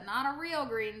dress, but not a real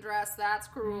green dress, that's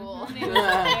cruel. It was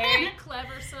a very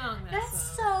clever song. That's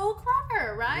song. so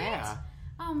clever, right? Yeah.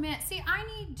 Oh man, see, I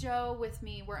need Joe with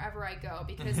me wherever I go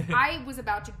because I was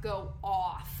about to go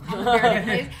off on the Bare Naked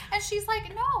Ladies, and she's like,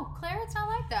 "No, Claire, it's not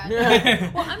like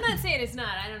that." Well, I'm not saying it's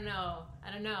not. I don't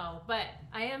know, but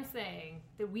I am saying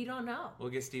that we don't know. We'll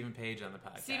get Stephen Page on the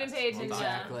podcast. Stephen Page We'll and talk.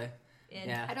 Exactly. And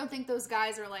Yeah. I don't think those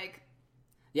guys are like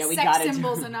Yeah, we sex got it.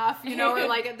 symbols enough, or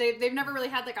like they've never really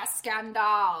had like a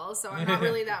scandal, so I'm not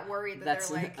really that worried that That's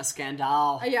they're like, a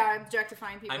scandal. yeah,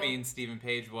 objectifying people. I mean, Stephen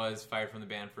Page was fired from the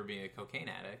band for being a cocaine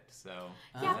addict, so.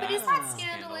 yeah, but is Ah. that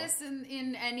scandalous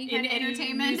in any kind of any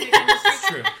entertainment? music industry. That's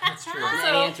true. That's true. Any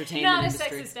So, entertainment not a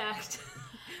industry. sexist act.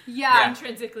 Yeah.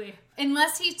 intrinsically.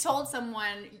 Unless he told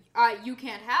someone, you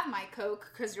can't have my Coke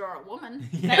because you're a woman.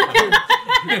 He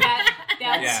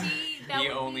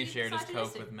only shared his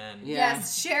Coke with men. Yeah.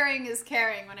 Yes, sharing is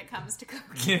caring when it comes to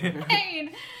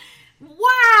cocaine.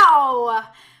 Wow!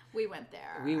 We went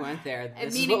there.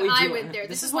 This Meaning is what we do. I went there.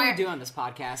 This is what we do on this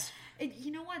podcast.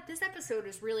 You know what? This episode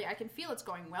is really, I can feel it's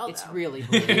going well, It's though. really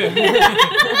bleeding.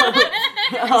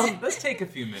 Let's take a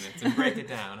few minutes and break it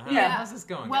down. How's this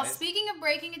going, Well, guys? speaking of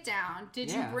breaking it down,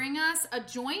 did you bring us a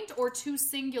joint or two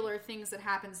singular things that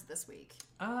happens this week?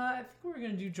 I think we're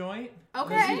going to do joint.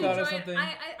 Okay. Unless you thought of Joy, something.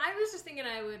 I was just thinking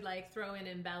I would like throw in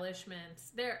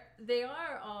embellishments. They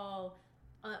are all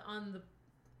on the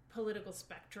political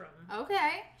spectrum.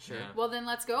 Okay. Sure. Well, then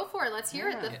let's go for it. Let's hear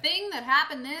it. The Yeah. thing that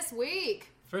happened this week.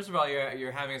 First of all,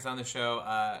 you're having us on the show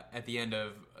at the end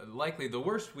of likely the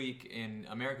worst week in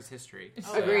America's history.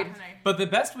 So- Agreed. But the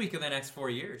best week of the next 4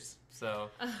 years. So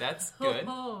that's good.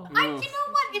 Oh. You know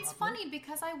what? It's funny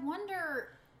because I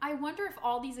wonder if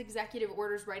all these executive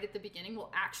orders right at the beginning will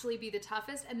actually be the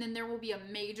toughest, and then there will be a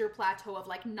major plateau of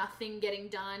like nothing getting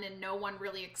done and no one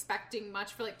really expecting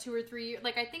much for like 2 or 3 years.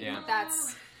 Like I think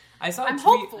that's. I'm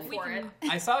hopeful for it.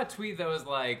 I saw a tweet that was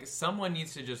like, someone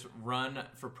needs to just run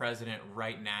for president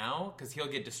right now because he'll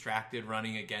get distracted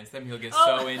running against them. He'll get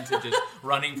so into just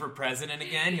running for president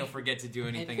again, he'll forget to do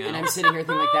anything else. And I'm sitting here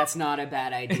thinking like that's not a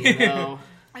bad idea though.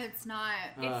 It's not.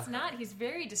 It's not. He's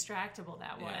very distractable,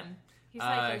 that one. He's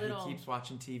like a little... He keeps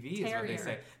watching TV, is what they terrier.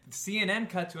 say. CNN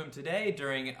cut to him today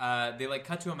during, they like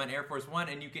cut to him on Air Force One,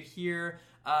 and you could hear,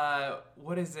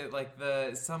 what is it, like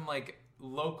some like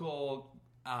local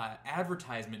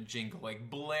advertisement jingle like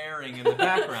blaring in the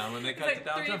background when they cut to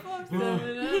Donald Trump.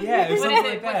 Yeah, it was something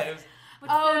like that. It was,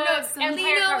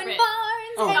 Celino and Barnes.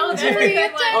 Oh,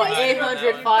 Empire.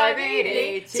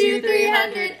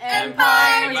 800-588-2300 Empire Might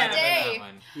have been today. that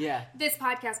one. Yeah. This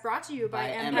podcast brought to you by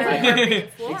By Empire Empire.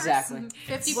 Carpet Floors. Exactly.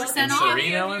 50% And off.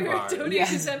 Sereno and Barnes. Donate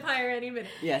Yes. to Empire any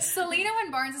minute. Yes. Celino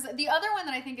and Barnes is the other one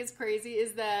that I think is crazy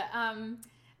is the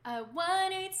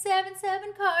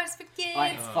 1877 cars for kids. Oh,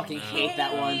 I fucking hate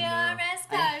that one. KRS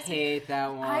I cars. hate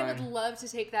that one. I would love to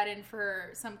take that in for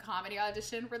some comedy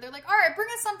audition where they're like, all right, bring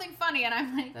us something funny. And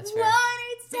I'm like, That's fair.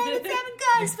 1877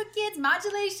 cars for kids,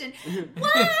 modulation.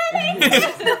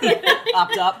 1877.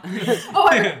 Opt up. Oh,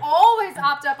 I always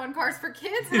opt up on Cars for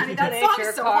Kids, honey. That Donate song's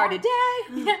your so car hard. today.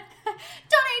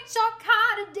 Donate your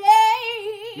car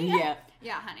today. Yeah.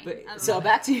 Yeah, honey. But, I so love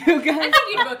back to you I guys. think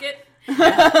you'd book it.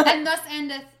 it. And thus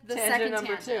endeth the Tangent second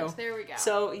number tangent. 2. There we go.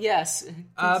 So yes.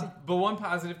 But one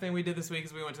positive thing we did this week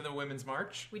is we went to the Women's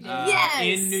March. We did. Yes!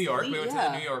 In New York. We went to the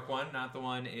Yeah. New York one, not the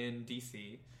one in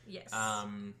D.C. Yes.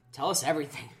 Tell us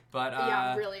everything. But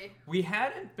yeah, really. we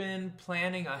hadn't been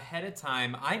planning ahead of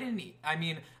time. I knew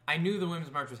the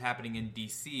Women's March was happening in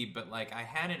D.C., but like I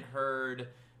hadn't heard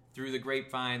through the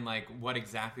grapevine like what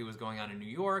exactly was going on in New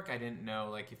York. I didn't know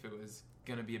like if it was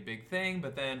going to be a big thing,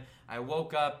 but then I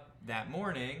woke up that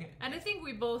morning. And I think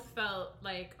we both felt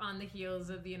like on the heels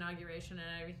of the inauguration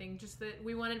and everything, just that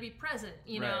we wanted to be present,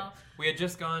 you know? We had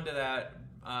just gone to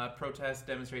that protest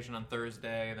demonstration on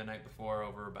Thursday, the night before,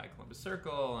 over by Columbus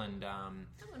Circle, and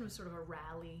That one was sort of a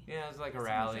rally. yeah, it was like a This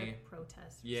one was rally. a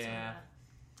protest. Yeah.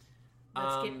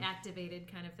 Let's get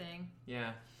activated kind of thing.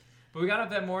 Yeah. But we got up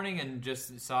that morning and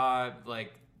just saw,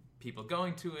 like, people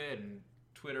going to it, and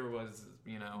Twitter was,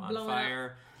 on Blowing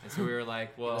fire. And so we were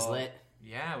like, well... It was lit.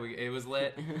 Yeah, it was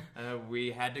lit.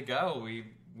 We had to go.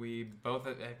 We both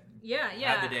had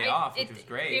the day off, which was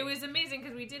great. It was amazing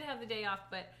because we did have the day off,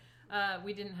 but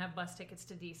we didn't have bus tickets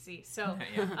to DC. So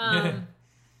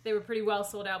they were pretty well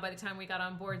sold out by the time we got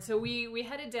on board. So we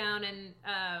headed down, and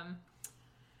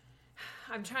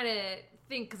I'm trying to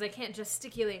think because I can't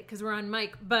gesticulate because we're on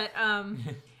mic, but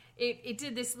it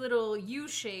did this little U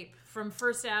shape from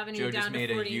First Avenue Joe down just made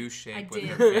to 40. a U shape I with did.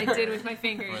 her finger. I did with my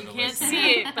finger. For You the can't listener.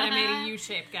 see it, but I made a U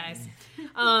shape, guys.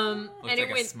 Looks And like it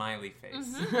a went, smiley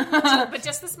face. but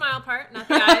just the smile part, not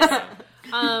the eyes.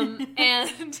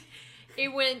 And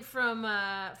it went from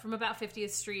about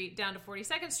 50th Street down to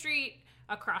 42nd Street,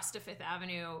 across to Fifth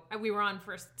Avenue. We were on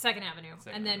Second Avenue,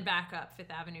 and then back up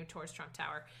Fifth Avenue towards Trump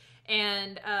Tower.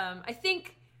 And I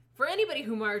think for anybody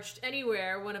who marched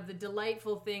anywhere, one of the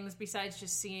delightful things, besides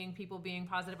just seeing people being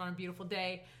positive on a beautiful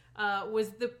day, was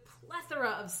the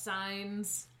plethora of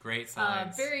signs. Great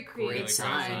signs. Very creative Really great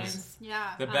signs.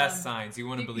 Yeah. The best signs. You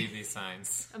wouldn't believe these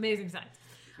signs. Amazing signs.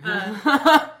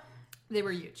 They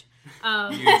were huge. Huge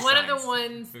One of signs. the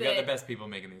ones We've got the that best people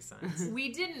making these signs.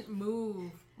 we didn't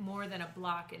move more than a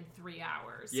block in 3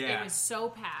 hours. Yeah. It was so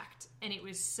packed and it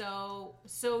was so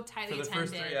For tightly the attended.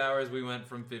 first 3 hours, we went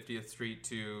from 50th Street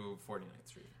to 49th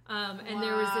Street. And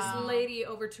there was Wow. this lady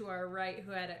over to our right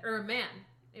who had a man.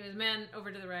 It was a man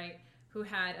over to the right who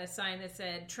had a sign that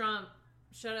said, "Trump,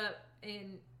 shut up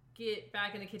and get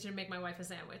back in the kitchen and make my wife a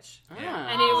sandwich." Ah.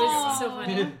 And it was so Oh.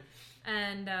 funny.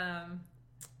 And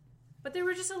but there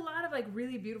were just a lot of like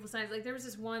really beautiful signs. Like there was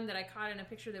this one that I caught in a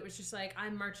picture that was just like,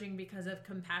 "I'm marching because of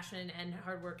compassion and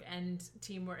hard work and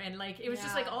teamwork," and like it was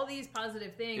just Yeah. like all these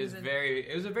positive things. It was and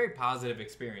it was a very positive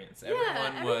experience. Yeah,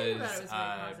 Everyone everything was, about it was very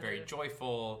positive. very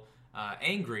joyful,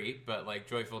 angry, but like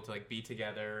joyful to like be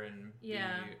together and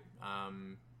Yeah.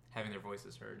 be having their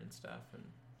voices heard and stuff. And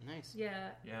Nice.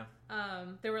 yeah. yeah,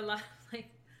 There were a lot of, like,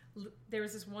 there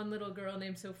was this one little girl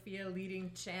named Sophia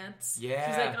leading chants. Yeah.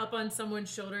 She's like up on someone's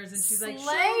shoulders and she's like,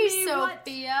 Slay, "Show me what."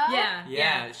 Sophia.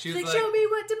 Yeah. She She's was like, like- "Show me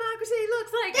what democracy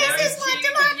looks like." This And is what she-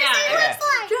 democracy yeah. looks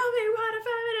like. Show me what a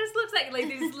feminist looks like. Like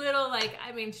these little, like,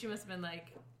 I mean, she must have been like,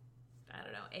 I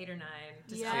don't know, 8 or 9.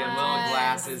 Just she had Yes. little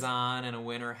glasses on and a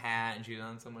winter hat, and she was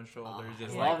on someone's shoulders,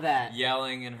 just love like that.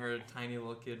 yelling in her tiny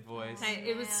little kid voice.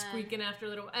 It was Man. squeaking after a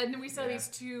little. And then we saw Yeah. these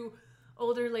two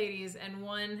older ladies, and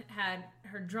one had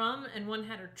her drum and one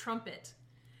had her trumpet.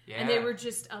 Yeah, And they were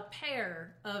just a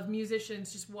pair of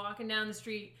musicians just walking down the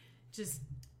street, just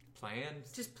playing.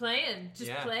 playing,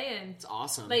 Yeah. playing. It's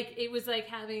awesome. Like it was like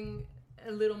having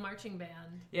a little marching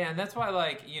band. Yeah, and that's why,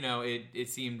 like, you know, it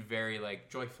seemed very, like,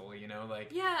 joyful, you know?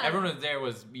 Like, Yeah. everyone was there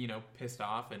was, you know, pissed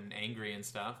off and angry and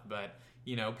stuff, but,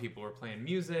 you know, people were playing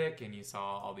music, and you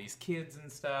saw all these kids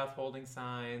and stuff holding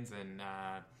signs, and,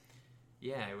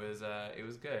 yeah, it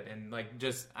was good. And, like,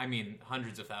 just, I mean,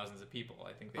 hundreds of thousands of people.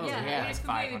 I think they Oh, said yeah. It was like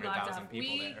completely blocked 500,000 off.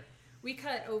 people there. We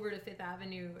cut over to Fifth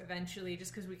Avenue eventually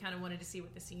just because we kind of wanted to see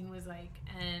what the scene was like.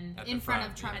 And At In the front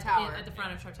of Trump at, Tower. at the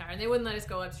front of Trump Tower. And they wouldn't let us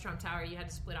go up to Trump Tower. You had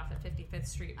to split off at 55th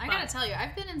Street. I gotta tell you,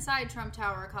 I've been inside Trump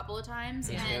Tower a couple of times,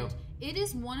 Me and too. it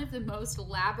is one of the most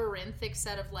labyrinthic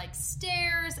set of like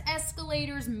stairs,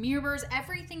 escalators, mirrors.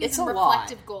 Everything is It's in a lot.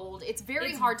 reflective gold. It's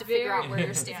very It's hard to figure very- out where you're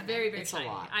It's standing. very, very It's a tiny.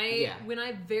 lot. Yeah. When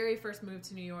I very first moved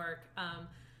to New York,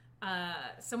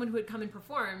 someone who had come and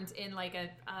performed in like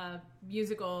a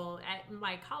musical at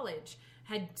my college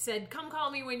had said, "Come call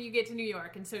me when you get to New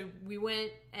York." And so we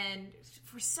went, and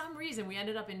for some reason we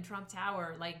ended up in Trump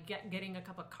Tower, like getting a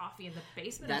cup of coffee in the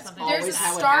basement That's or something. always There's a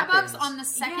how it Starbucks happens. on the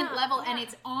second Yeah, level, and yeah.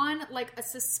 it's on like a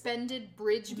suspended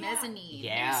bridge Yeah. mezzanine.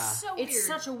 Yeah. It's so weird. It's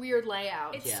such a weird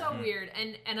layout. It's Yeah. so weird,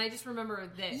 and I just remember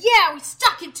that. Yeah, we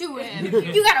stuck it to him.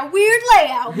 You got a weird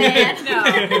layout, man. No,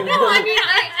 I mean,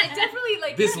 I definitely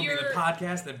like. This if will be the you're-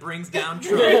 podcast that brings down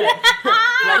Trump.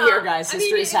 Right here, guys. I mean,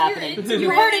 History's if you're happening. into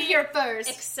You heard it here first.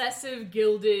 excessive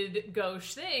gilded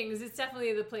gauche things, it's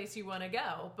definitely the place you want to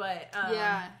go. But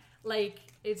Yeah. like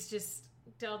it's just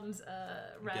Dalton's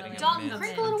rattling. Dalton, comes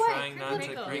crinkle in. it away. Trying not to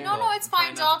Crinkle. crinkle. No, it's fine. Trying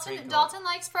not to Dalton crinkle. Dalton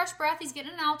likes fresh breath. He's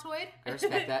getting an Altoid. I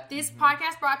respect that. This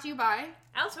podcast brought to you by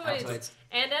Altoids Altoids.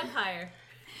 and Empire.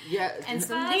 Yeah. and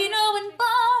Salino and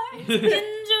Bar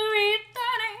Injury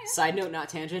 30. Side note, not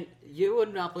tangent. You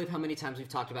would not believe how many times we've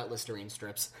talked about Listerine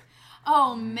strips.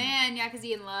 Oh man, yeah, because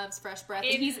Ian loves fresh breath.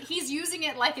 And In- he's using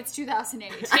it like it's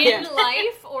 2008. In Yeah.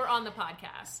 life or on the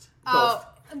podcast? Oh,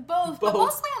 both, but Both.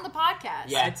 mostly on the podcast.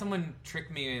 Yeah. I had someone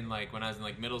trick me in like when I was in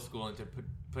like middle school into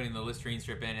putting the Listerine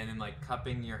strip in and then like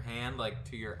cupping your hand like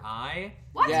to your eye.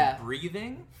 What? Yeah.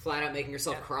 Breathing. Flat out making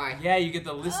yourself cry. Yeah, you get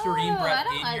the Listerine Oh, breath I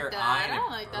don't in like your that. eye. I and don't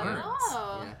it like that at burns.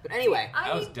 all. Yeah. But anyway,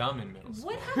 I was dumb in middle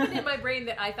school. What happened in my brain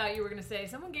that I thought you were going to say?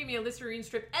 Someone gave me a Listerine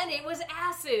strip and it was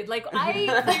acid. Like, I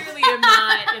clearly am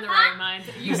not in the right mind.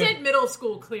 You said middle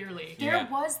school, clearly. There Yeah.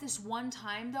 was this one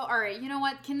time though. All right, you know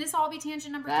what? Can this all be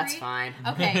tangent number that's 3? fine.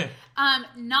 Okay.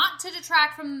 Not to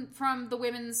detract from the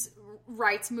women's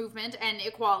rights movement and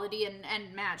equality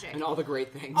and magic. And all the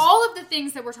great things. All of the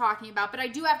things that we're talking about, but I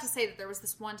do have to say that there was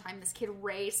this one time this kid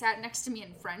Ray sat next to me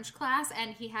in French class,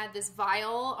 and he had this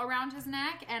vial around his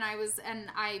neck, and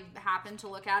I happened to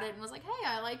look at it and was like, "Hey,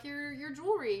 I like your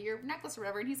jewelry, your necklace or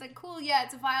whatever." And he's like, "Cool, yeah,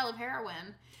 it's a vial of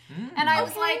heroin." And I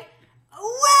was like,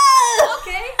 "Whoa,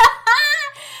 Okay.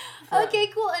 okay,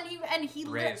 cool." And he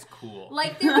Ray is cool.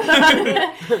 like there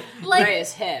was, like Ray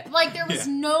is hip. like there was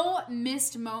no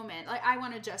missed moment. Like I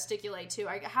want to gesticulate too.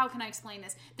 How can I explain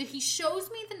this? That he shows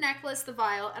me the necklace, the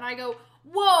vial, and I go,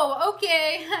 "Whoa,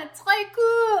 okay, très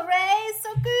cool, Ray,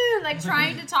 so cool." Like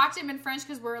trying to talk to him in French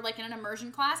because we're like in an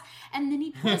immersion class, and then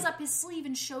he pulls up his sleeve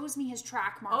and shows me his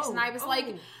track marks, and I was like,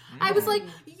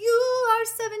 "You are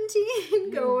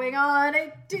 17, going on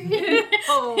 18.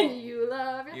 Oh. You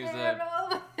love He your was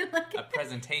hero." like, a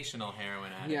presentational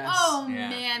heroin addict. Yes. oh Yeah.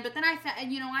 man! But then I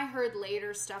heard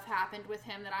later stuff happened with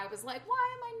him that I was like, why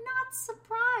am I not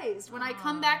surprised when I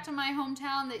come back to my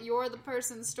hometown that you're the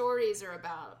person stories are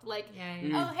about? Like,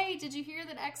 Yeah. oh hey, did you hear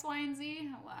that X, Y, and Z?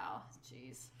 Oh, wow,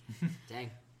 jeez. Dang.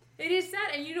 It is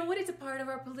sad, and you know what? It's a part of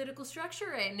our political structure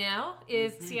right now.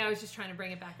 See, I was just trying to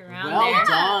bring it back around. Well there.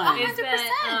 done. Is 100%.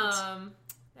 that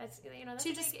that's that's To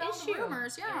a big dispel the issue.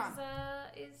 rumors, yeah.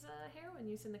 Is heroin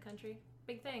use in the country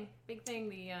big thing? The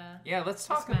Yeah, let's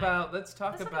talk Smack. about Let's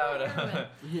talk about heroin.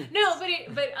 no,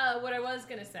 but what I was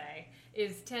gonna say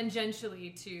is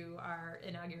tangentially to our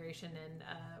inauguration and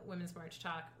Women's March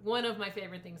talk. One of my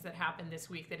favorite things that happened this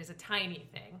week that is a tiny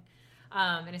thing,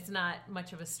 and it's not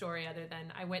much of a story other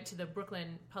than I went to the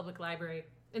Brooklyn Public Library,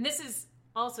 and this is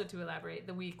also to elaborate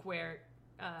the week where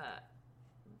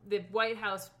the White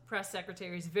House press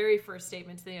secretary's very first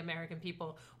statement to the American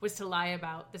people was to lie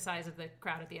about the size of the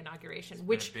crowd at the inauguration,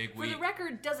 which, big for the week.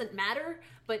 record, doesn't matter,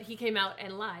 but he came out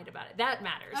and lied about it. That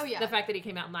matters. Oh, yeah. The fact that he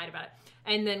came out and lied about it.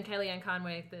 And then Kellyanne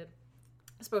Conway, the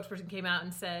spokesperson, came out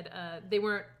and said they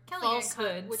weren't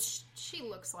falsehoods. Which she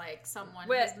looks like someone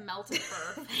Well- has melted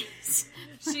her face.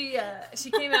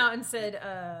 She came out and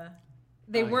said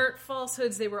they weren't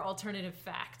falsehoods, they were alternative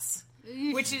facts,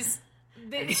 which is...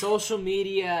 And social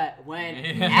media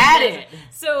went Yeah. at it.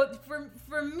 So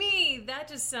for me, that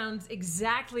just sounds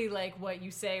exactly like what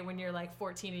you say when you're like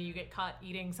 14 and you get caught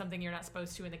eating something you're not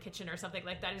supposed to in the kitchen or something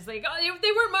like that. It's like, oh,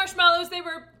 they weren't marshmallows, they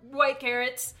were white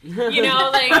carrots. You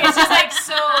know, like it's just like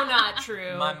so not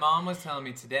true. My mom was telling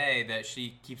me today that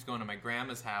she keeps going to my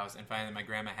grandma's house and finding that my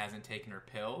grandma hasn't taken her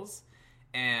pills.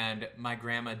 And my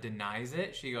grandma denies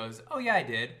it. She goes, oh yeah, I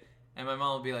did. And my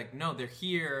mom will be like, no, they're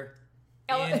here.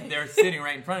 And they're sitting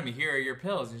right in front of me. Here are your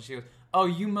pills. And she goes, oh,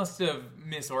 you must have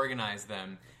misorganized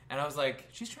them. And I was like,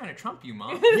 she's trying to trump you,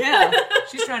 Mom. Yeah.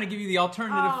 She's trying to give you the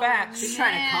alternative facts. She's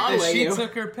trying to Man. That Conway she you.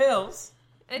 took her pills.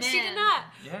 And she did Man. not.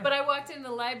 Yeah. But I walked in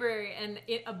the library, and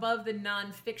above the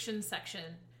nonfiction section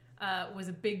was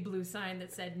a big blue sign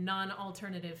that said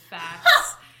non-alternative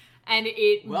facts. And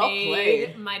it Well made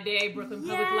played. my day, Brooklyn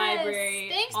Public Yes. Library.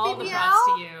 Thanks, all the BPL. props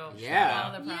to you. Yeah.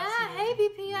 All the props Yeah, to hey you.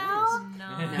 BPL.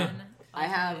 Non- I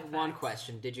have alternative one facts.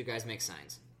 question. Did you guys make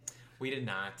signs? We did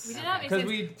not. We did not make Because sense.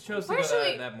 we chose to go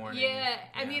Partially, that morning. Yeah,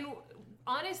 I mean,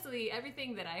 honestly,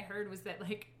 everything that I heard was that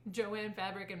like Joanne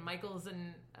Fabric and Michaels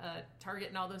and Target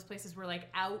and all those places were like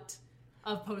out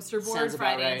of poster board Sounds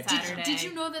about Friday right. and Saturday. Did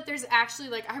you know that there's actually,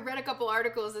 like, I read a couple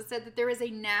articles that said that there is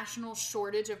a national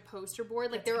shortage of poster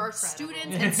board. Like, That's there are incredible.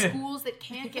 students and schools that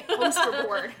can't get poster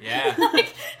board. Yeah.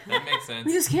 That makes sense.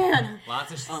 We just can.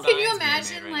 Lots of signs Can you being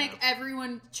imagine, made like, right now.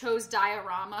 everyone chose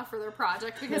diorama for their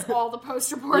project because all the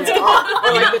poster boards Yeah. gone?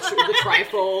 Or like the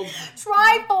trifold.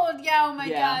 Trifold, yeah, oh my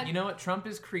Yeah. god. You know what? Trump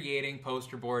is creating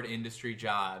poster board industry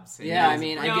jobs. And Yeah, he's I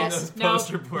mean, I bringing guess- those No,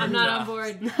 poster board I'm not jobs. on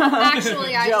board.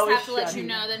 Actually, I Joe just is have to let you shutting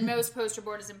know that most poster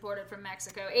board is imported from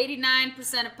Mexico.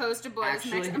 89% of poster board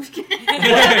Actually- is Mexican.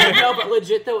 No, but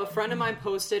legit though, a friend of mine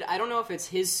posted, I don't know if it's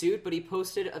his suit, but he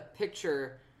posted a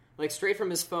picture, like straight from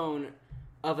his phone,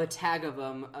 of a tag of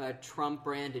a Trump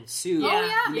branded suit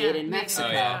yeah. made in Mexico.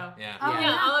 Oh, yeah. Yeah. Oh, Yeah,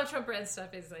 yeah. all of Trump brand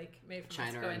stuff is like made from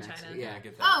China Mexico or and Mexico. China. Yeah. I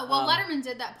get that. Oh, well, Um, Letterman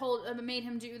did that poll, made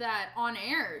him do that on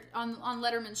air, on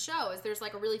Letterman's show. Is there's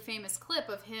like a really famous clip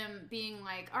of him being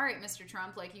like, all right, Mr.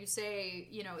 Trump, like you say,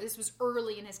 you know, this was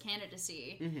early in his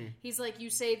candidacy. Mm-hmm. He's like,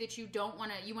 you say that you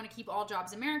want to keep all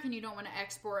jobs American, you don't want to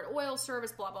export oil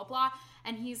service, blah, blah, blah.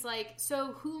 And he's like,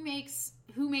 so who makes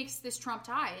this Trump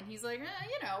tie? And he's like,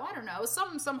 you know, I don't know,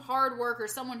 some hard worker,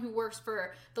 someone who works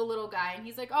for the little guy. And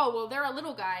he's like, oh, well, they're a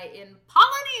little guy in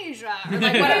Polynesia, or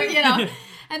like whatever, you know.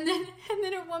 And then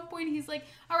at one point he's like,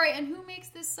 all right, and who makes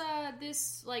this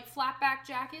like flat back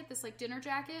jacket, this like dinner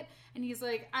jacket? And he's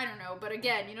like, I don't know, but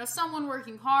again, you know, someone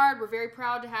working hard. We're very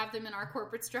proud to have them in our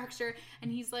corporate structure. And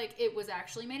he's like, it was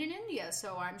actually made in India,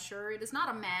 so I'm sure it is not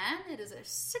a man. It is a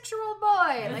 6-year-old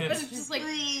boy. Like, but it's just like,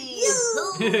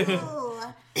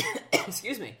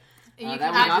 Excuse me. And you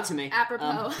that can one got to me.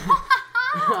 Apropos.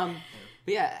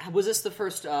 But yeah, was this the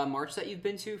first march that you've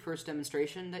been to? First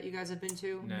demonstration that you guys have been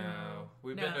to? No.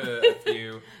 We've No. been to a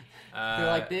few. They're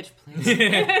like, bitch,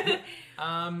 please.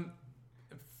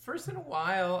 First in a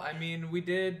while. I mean, we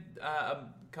did a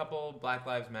couple Black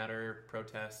Lives Matter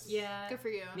protests. Yeah. Good for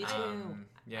you. Me too.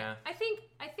 Yeah. I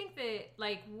think that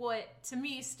like what to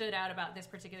me stood out about this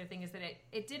particular thing is that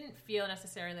it didn't feel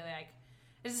necessarily like,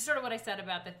 this is sort of what I said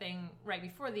about the thing right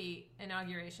before the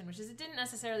inauguration, which is it didn't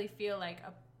necessarily feel like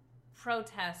a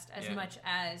protest as Yeah. much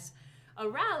as a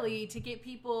rally to get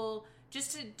people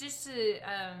just to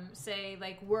say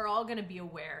like we're all gonna be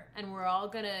aware and we're all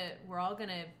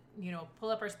gonna pull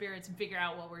up our spirits and figure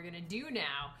out what we're going to do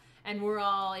now. And we're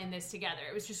all in this together.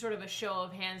 It was just sort of a show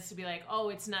of hands to be like, oh,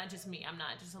 it's not just me. I'm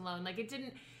not just alone. Like, it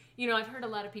didn't, I've heard a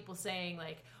lot of people saying,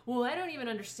 like, well, I don't even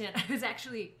understand. I was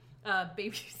actually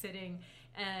babysitting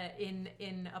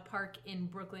in a park in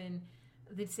Brooklyn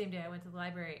the same day I went to the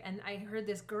library, and I heard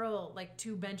this girl, like,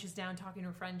 2 benches down talking to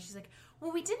her friend. She's like,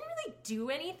 well, we didn't really do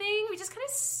anything. We just kind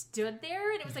of stood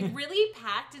there, and it was, like, really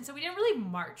packed, and so we didn't really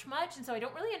march much, and so I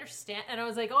don't really understand. And I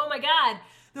was like, oh, my God,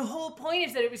 the whole point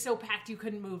is that it was so packed you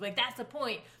couldn't move. Like, that's the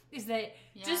point, is that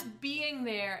just being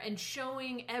there and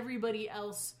showing everybody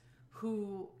else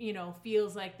who,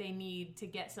 feels like they need to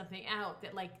get something out,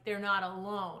 that, like, they're not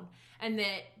alone, and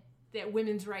that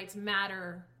women's rights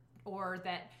matter, or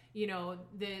that,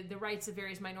 the rights of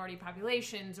various minority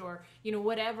populations, or,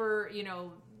 whatever,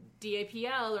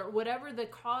 DAPL, or whatever the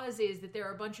cause is, that there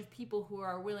are a bunch of people who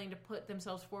are willing to put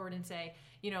themselves forward and say,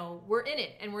 we're in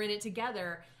it, and we're in it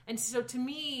together. And so to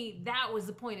me, that was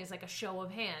the point, is like a show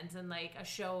of hands, and like a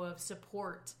show of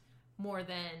support more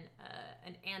than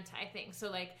an anti thing. So,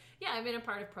 like, yeah, I've been a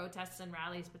part of protests and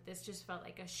rallies, but this just felt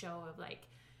like a show of, like,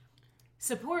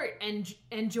 support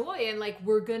and joy, and, like,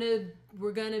 we're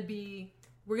gonna be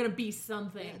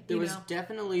something. Yeah, there was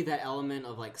definitely that element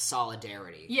of, like,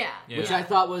 solidarity. Yeah. Which I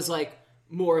thought was, like,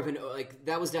 more of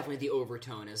that was definitely the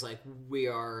overtone, is, like, we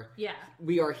are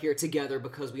here together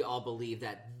because we all believe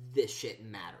that this shit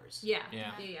matters. Yeah.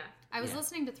 I was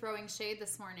listening to Throwing Shade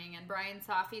this morning, and Brian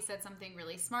Safi said something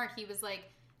really smart. He was like,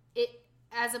 it,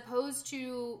 as opposed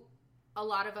to a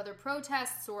lot of other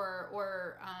protests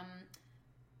or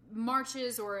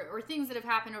marches or things that have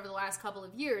happened over the last couple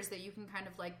of years that you can kind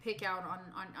of, like, pick out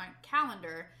on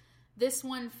calendar, this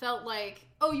one felt like,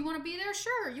 oh, you want to be there?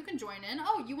 Sure, you can join in.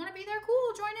 Oh, you want to be there?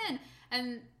 Cool, join in.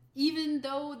 And even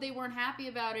though they weren't happy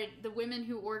about it, the women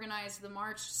who organized the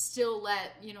march still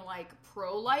let, like,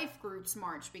 pro-life groups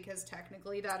march, because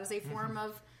technically that is a form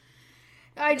of,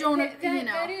 I don't,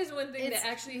 That is one thing that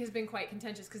actually has been quite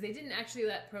contentious, because they didn't actually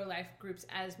let pro-life groups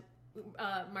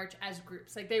march as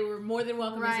groups. Like, they were more than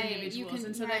welcome as individuals,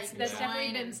 and so that's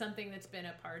definitely been something that's been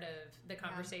a part of the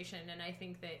conversation. And I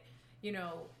think that,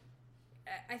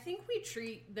 I think we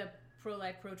treat the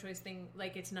pro-life, pro-choice thing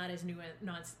like it's not as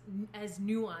nuanced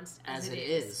as it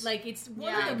is. Like, it's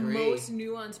one of the most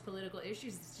nuanced political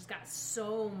issues. It's just got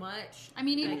so much. I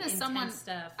mean, even like, as someone,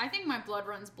 stuff. I think my blood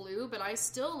runs blue, but I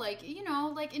still, like,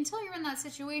 like, until you're in that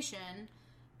situation,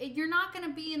 you're not going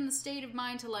to be in the state of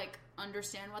mind to, like,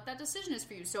 understand what that decision is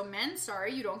for you. So men,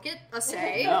 sorry, you don't get a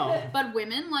say. No. But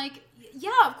women, like, yeah,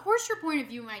 of course your point of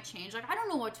view might change. Like, I don't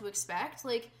know what to expect.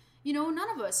 Like, none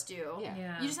of us do.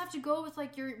 Yeah. You just have to go with,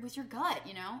 like, your gut,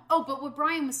 Oh, but what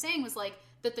Brian was saying was, like,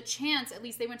 that the chants, at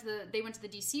least they went to the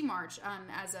DC march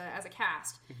as a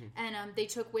cast, and they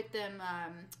took with them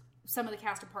some of the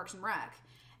cast of Parks and Rec,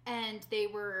 and they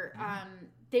were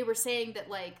saying that,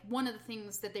 like, one of the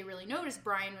things that they really noticed,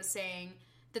 Brian was saying,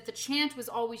 that the chant was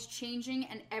always changing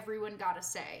and everyone got a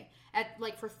say.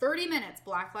 For 30 minutes,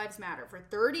 Black Lives Matter. For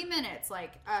 30 minutes,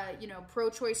 like,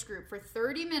 pro-choice group. For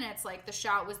 30 minutes, like, the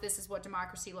shout was, this is what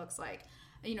democracy looks like.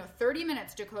 30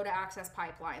 minutes, Dakota Access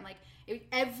Pipeline. Like,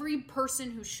 every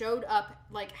person who showed up,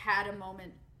 like, had a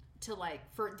moment to, like,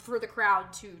 for the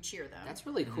crowd to cheer them. That's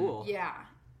really cool. Yeah.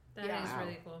 That is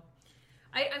really cool.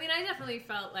 I mean, I definitely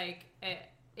felt like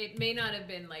it may not have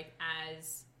been, like,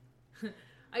 as...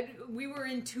 we were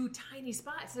in 2 tiny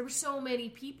spots. There were so many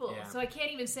people. Yeah. So I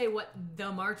can't even say what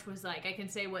the march was like. I can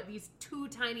say what these 2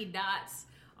 tiny dots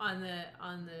on the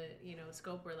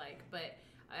scope were like. But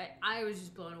I was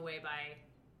just blown away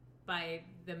by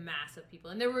the mass of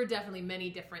people. And there were definitely many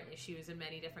different issues and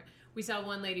many different... We saw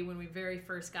one lady when we very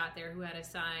first got there who had a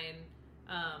sign,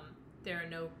 there are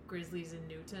no grizzlies in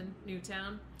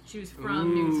Newtown. She was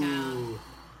from Newtown.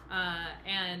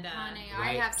 Honey, right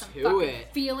I have some fucking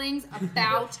feelings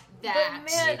about that. But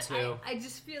man, Me too. I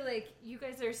just feel like you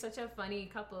guys are such a funny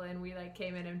couple, and we, like,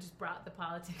 came in and just brought the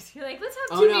politics. You're like, let's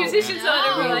have 2 musicians on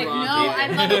it. We're like, no, I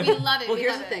love it. We love it. Well, we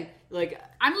here's love the it. thing. Like,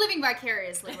 I'm living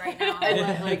vicariously right now.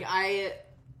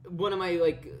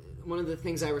 One of the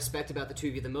things I respect about the two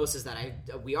of you the most is that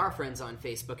we are friends on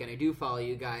Facebook, and I do follow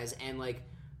you guys, and, like,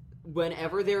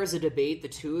 whenever there is a debate, the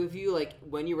two of you, like,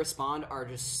 when you respond, are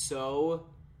just so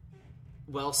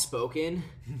well spoken.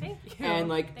 Thank you. And,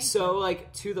 like,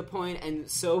 like, to the point and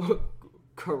so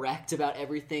correct about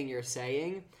everything you're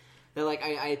saying that, like,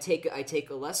 I take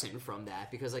a lesson from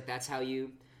that, because, like, that's how you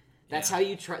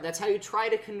try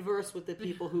to converse with the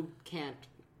people who can't.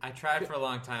 I tried for a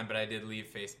long time, but I did leave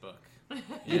Facebook.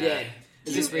 You did.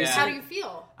 How do you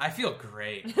feel? I feel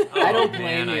great. I don't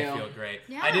blame man, you. I feel great.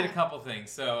 Yeah. I did a couple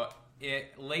things. So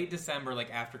late December,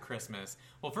 like after Christmas.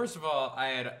 Well, first of all, I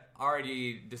had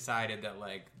already decided that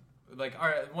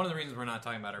one of the reasons we're not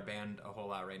talking about our band a whole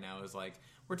lot right now is like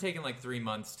we're taking like 3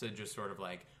 months to just sort of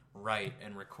like write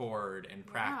and record and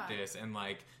practice and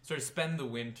like sort of spend the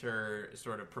winter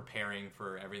sort of preparing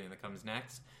for everything that comes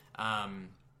next.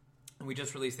 We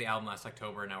just released the album last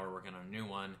October, and now we're working on a new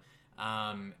one.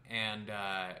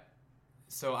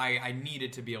 So I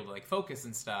needed to be able to like focus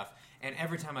and stuff. And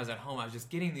every time I was at home, I was just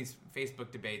getting these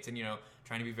Facebook debates and,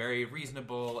 trying to be very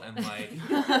reasonable and like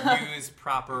use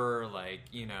proper like,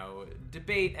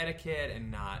 debate etiquette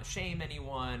and not shame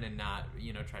anyone and not,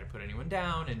 try to put anyone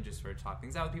down and just sort of talk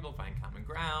things out with people, find common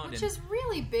ground. Which is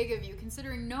really big of you,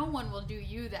 considering no one will do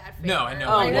you that favor. No, I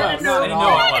know. Like, No, you're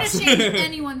not going to change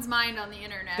anyone's mind on the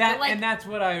internet. And that's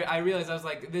what I realized. I was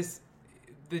like,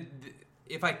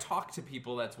 if I talk to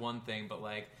people, that's one thing, but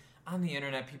like on the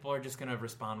internet, people are just gonna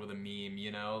respond with a meme,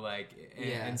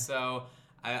 and so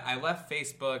I left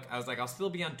Facebook. I was like, I'll still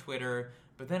be on Twitter,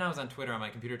 but then I was on Twitter on my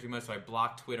computer too much, so I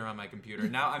blocked Twitter on my computer.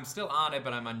 Now I'm still on it,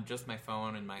 but I'm on just my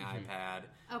phone and my iPad.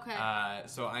 Okay.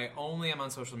 So I only am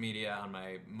on social media on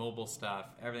my mobile stuff.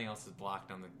 Everything else is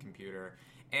blocked on the computer.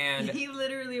 And he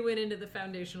literally went into the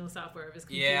foundational software of his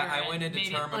computer. Yeah, I went into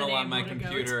Terminal on my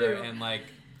computer and like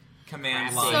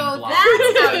command line. So block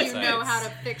that's how you websites. know how to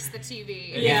fix the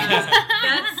TV. Yeah,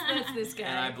 that's this guy.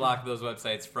 And I blocked those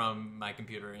websites from my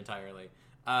computer entirely.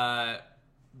 But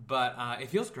it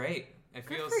feels great. It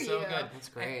feels so good. That's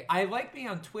great. I like being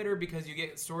on Twitter because you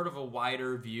get sort of a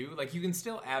wider view. Like, you can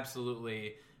still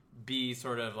absolutely be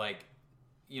sort of like,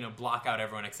 block out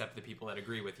everyone except the people that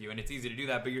agree with you. And it's easy to do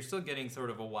that, but you're still getting sort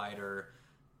of a wider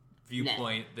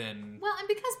viewpoint than... Well, and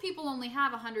because people only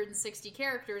have 160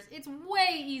 characters, it's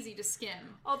way easy to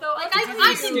skim. Although, like,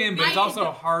 I skim, but it's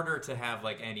also harder to have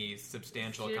like any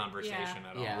substantial conversation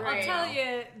at all. Yeah. I'll tell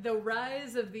you, the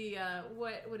rise of the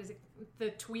what is it? The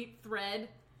tweet thread,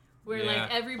 where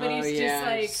like everybody's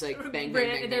just like bang, they're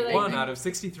bang, bang, like 1 out of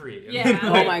 63. Yeah.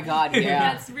 Oh my god,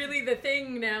 yeah. That's really the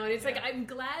thing now, and it's like I'm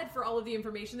glad for all of the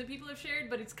information that people have shared,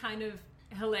 but it's kind of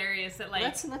hilarious that like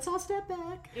let's all step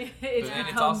back.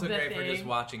 It's also great for just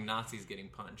watching Nazis getting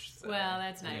punched. So, well,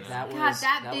 that's nice. That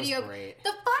video. Was great.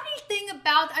 The funny thing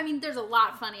about, there's a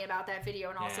lot funny about that video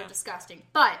and also disgusting,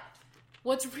 but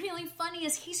what's really funny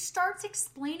is he starts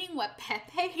explaining what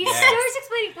Pepe. He starts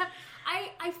explaining Pepe.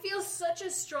 I feel such a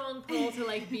strong pull to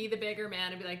like be the bigger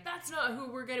man and be like, that's not who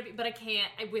we're gonna be, but I can't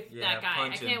with that guy. I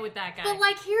can't with that guy. But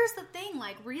like, here's the thing: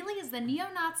 like, really, is the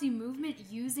neo-Nazi movement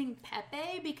using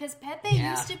Pepe? Because Pepe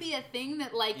used to be a thing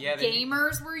that like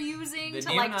gamers were using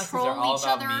to like troll each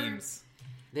other. Memes.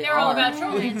 They're all about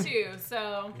trolling too.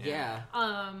 So yeah.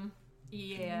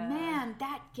 Yeah. Man,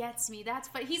 that gets me. That's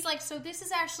but he's like, so this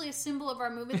is actually a symbol of our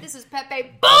movement. This is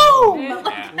Pepe. Boom.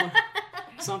 Yeah.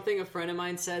 Something a friend of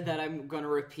mine said that I'm going to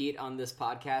repeat on this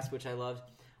podcast, which I loved.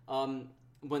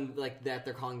 When like that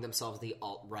they're calling themselves the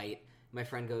alt-right, my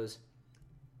friend goes,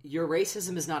 "Your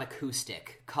racism is not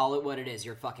acoustic. Call it what it is.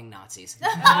 You're fucking Nazis."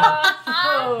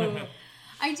 I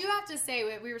do have to say,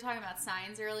 we were talking about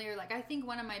signs earlier. Like, I think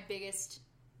one of my biggest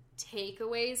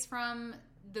takeaways from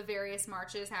the various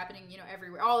marches happening,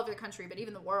 everywhere, all over the country, but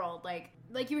even the world, like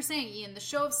you were saying, Ian, the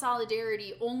show of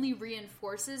solidarity only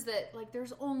reinforces that, like,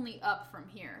 there's only up from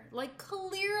here. Like,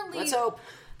 clearly, let's hope.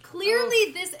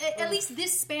 Clearly, at least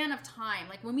this span of time,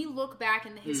 like when we look back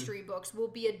in the history books, will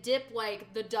be a dip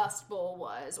like the Dust Bowl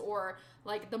was, or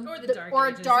like the Dark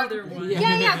Ages,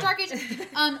 Dark Ages,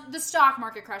 the stock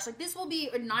market crash. Like, this will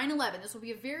be 9/11. This will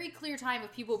be a very clear time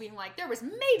of people being like, there was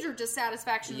major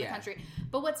dissatisfaction in the country.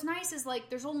 But what's nice is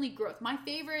like there's only growth. My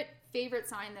favorite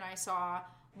sign that I saw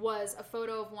was a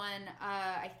photo of one.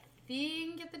 I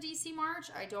think at the DC March.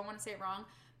 I don't want to say it wrong,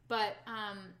 but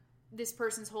this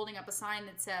person's holding up a sign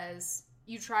that says,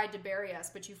 "You tried to bury us,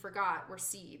 but you forgot we're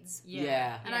seeds."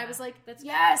 Yeah. And I was like, that's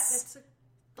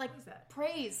like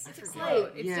praise. It's a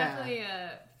quote. It's definitely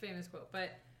a famous quote,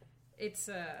 but it's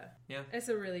a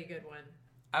really good one.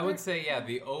 I would say,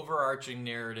 the overarching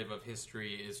narrative of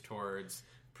history is towards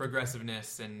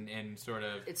progressiveness and sort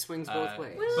of it swings both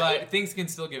ways. But things can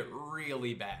still get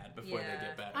really bad before they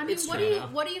get better. I mean,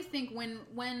 what do you think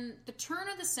when the turn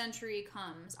of the century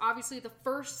comes? Obviously, the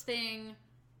first thing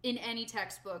in any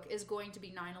textbook is going to be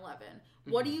 9/11.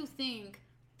 Mm-hmm. What do you think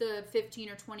the 15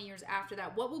 or 20 years after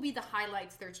that? What will be the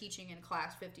highlights they're teaching in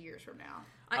class 50 years from now?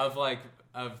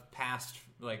 Of past,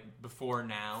 like, before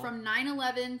now? From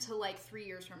 9/11 to like 3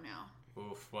 years from now.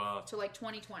 Oof, well, to like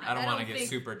 2020. I don't want to get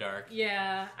super dark.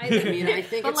 Yeah, I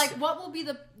think. But like, what will be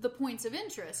the points of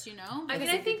interest?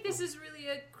 I think this is really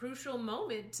a crucial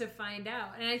moment to find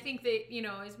out, and I think that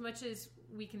as much as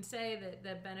we can say that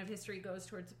the bent of history goes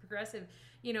towards the progressive,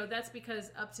 you know, that's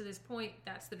because up to this point,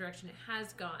 that's the direction it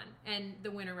has gone, and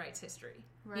the winner writes history.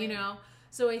 Right. You know,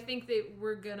 so I think that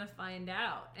we're gonna find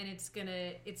out, and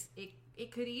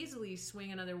it could easily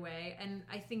swing another way, and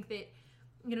I think that,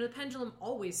 you know, the pendulum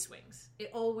always swings.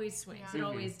 It always swings. Yeah. It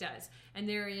always does, and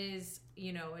there is,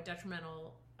 you know, a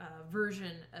detrimental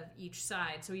version of each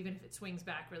side. So even if it swings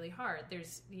back really hard,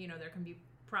 there's, you know, there can be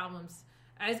problems,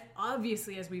 as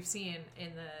obviously as we've seen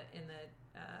in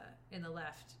the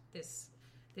left this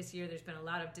year. There's been a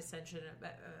lot of dissension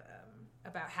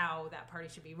about how that party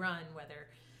should be run, whether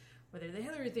the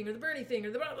Hillary thing or the Bernie thing or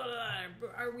the blah, blah, blah,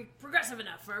 are we progressive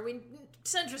enough? Are we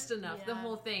centrist enough? Yeah. The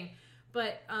whole thing.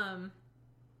 But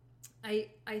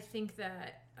I think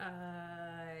that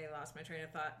I lost my train of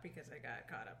thought because I got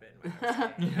caught up in what I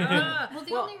was saying. Well,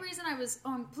 the only reason I was...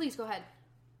 please, go ahead.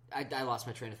 I lost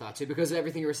my train of thought too because of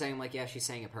everything you were saying. Like, yeah, she's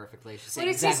saying it perfectly. She's saying But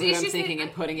it's exactly just- what I'm it's just thinking that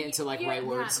and putting it into like right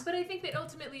words. But I think that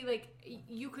ultimately, like,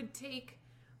 you could take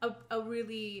a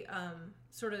really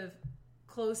sort of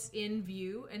close-in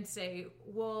view and say,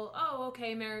 well, oh,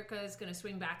 okay, America is going to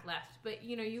swing back left. But,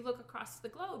 you know, you look across the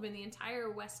globe, and the entire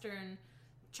western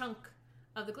chunk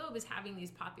of the globe is having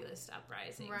these populist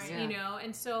uprisings, Right. Yeah. you know?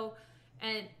 And so,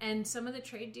 and some of the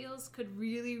trade deals could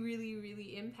really, really,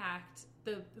 really impact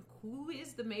who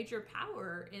is the major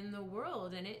power in the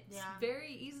world, and it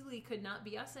very easily could not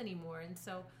be us anymore. And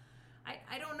so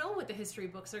I don't know what the history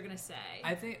books are going to say.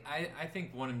 I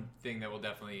think one thing that will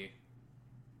definitely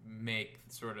make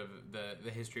sort of the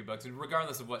history books, and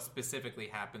regardless of what specifically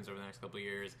happens over the next couple of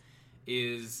years,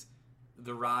 is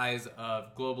the rise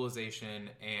of globalization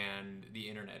and the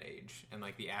internet age and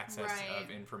like the access Right.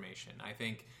 of information. I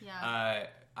think Yeah.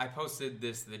 I posted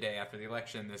this the day after the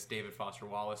election, this David Foster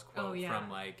Wallace quote from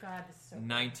like God, this is so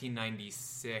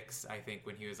 1996, I think,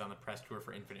 when he was on the press tour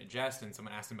for Infinite Jest, and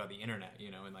someone asked him about the internet,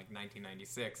 you know, in like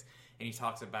 1996, and he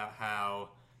talks about how,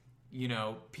 you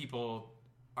know, people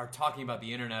are talking about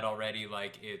the internet already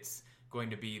like it's going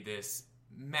to be this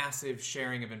massive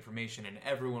sharing of information and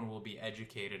everyone will be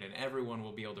educated and everyone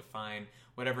will be able to find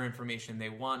whatever information they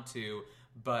want to,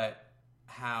 but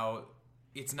how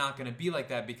it's not going to be like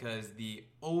that because the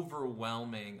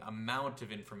overwhelming amount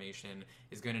of information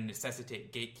is going to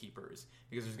necessitate gatekeepers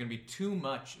because there's going to be too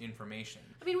much information.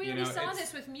 I mean, we You already know, saw it's-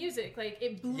 this with music. Like,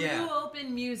 it blew Yeah.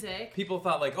 open music. People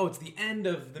thought like, oh, it's the end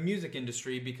of the music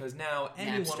industry because now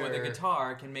anyone with a Napster.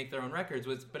 guitar can make their own records.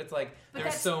 But it's like But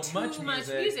there's that's so too much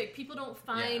music. People don't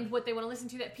find Yeah. what they want to listen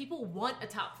to. That people want a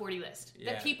top 40 list.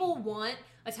 Yeah. That people want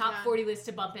a top Yeah. 40 list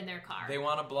to bump in their car. They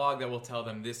want a blog that will tell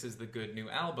them this is the good new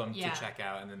album Yeah. to check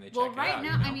out, and then they check Well, it right out.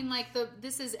 now, you know? I mean, like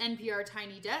this is NPR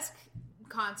Tiny Desk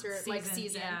concert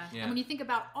season. Yeah. Yeah. And when you think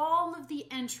about all of the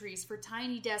entries for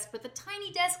Tiny Desk, but the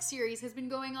Tiny Desk series has been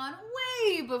going on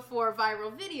way before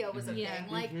viral video was a Yeah. thing.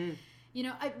 Like, you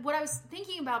know, what I was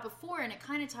thinking about before, and it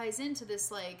kind of ties into this,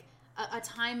 like a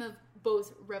time of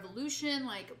both revolution,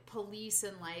 like police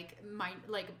and like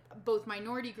both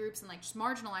minority groups and like just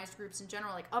marginalized groups in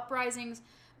general, like uprisings,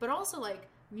 but also like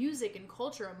music and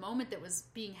culture. A moment that was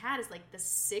being had is like the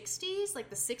 60s. Like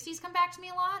the 60s come back to me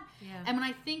a lot. Yeah. And when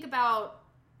I think about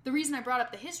the reason I brought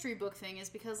up the history book thing is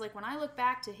because like when I look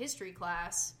back to history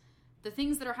class, the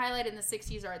things that are highlighted in the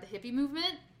 60s are the hippie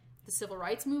movement, the civil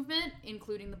rights movement,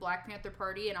 including the Black Panther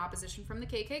Party and opposition from the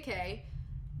KKK,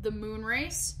 the moon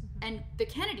race, and the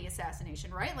Kennedy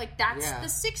assassination, right? Like that's Yeah. the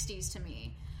 60s to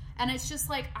me. And it's just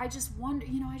like, I just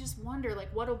wonder like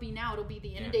what'll be now. It'll be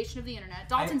the inundation of the internet.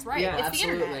 Dalton's right. yeah, It's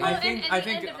absolutely. the internet. Well, I think- and I the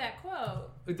think- end of that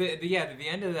quote. the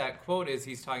end of that quote is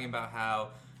he's talking about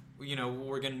how, you know,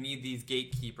 we're going to need these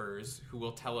gatekeepers who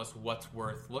will tell us what's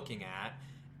worth looking at,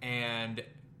 and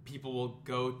people will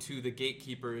go to the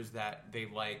gatekeepers that they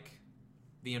like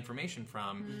the information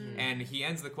from. And he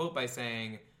ends the quote by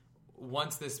saying,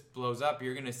 once this blows up,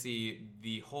 you're going to see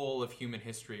the whole of human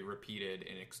history repeated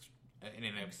in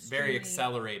a very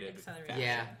accelerated fashion.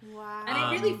 Yeah. Wow. And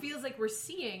it really feels like we're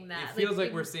seeing that. It feels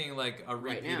like we're seeing like a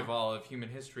Right repeat now. of all of human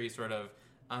history sort of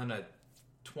on a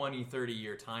 20-30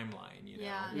 year timeline, you know.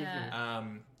 Yeah. Yeah.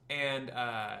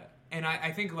 And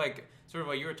I think like sort of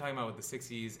what you were talking about with the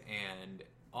 60s and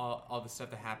all the stuff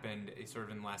that happened sort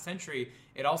of in the last century,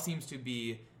 it all seems to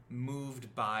be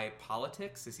moved by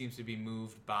politics. It seems to be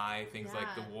moved by things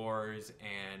like the Yeah. wars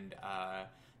and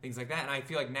things like that. And I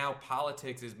feel like now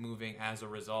politics is moving as a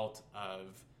result of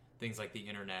things like the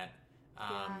internet,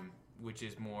 which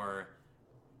is more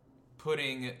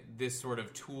putting this sort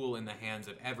of tool in the hands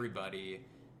of everybody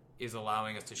is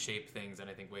allowing us to shape things in,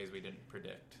 I think, ways we didn't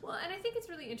predict. Well, and I think it's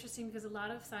really interesting because a lot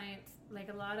of science, like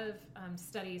a lot of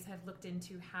studies have looked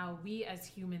into how we as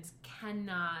humans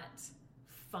cannot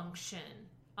function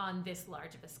on this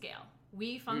large of a scale.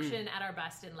 We function at our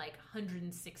best in like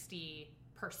 160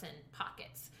 person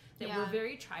pockets that we're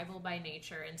very tribal by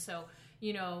nature. And so,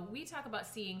 you know, we talk about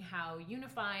seeing how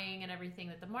unifying and everything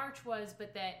that the march was,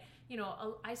 but that, you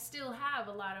know, I still have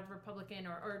a lot of Republican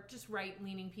or just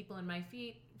right-leaning people in my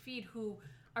feed who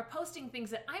are posting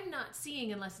things that I'm not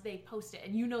seeing unless they post it.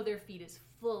 And you know their feed is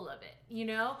full of it, you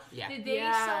know? Yeah. They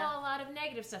saw a lot of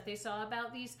negative stuff. They saw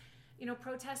about these, you know,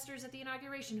 protesters at the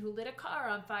inauguration who lit a car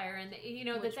on fire, and you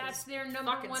know that's their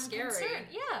number one concern.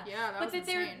 Yeah, but that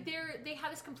they have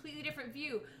this completely different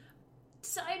view.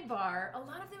 Sidebar: a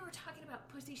lot of them were talking about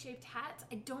pussy-shaped hats.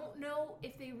 I don't know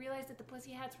if they realized that the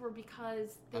pussy hats were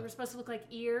because they were supposed to look like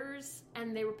ears,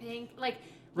 and they were paying like.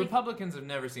 Republicans have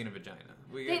never seen a vagina.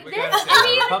 We I gotta mean, say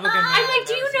that. Republican men I'm like, have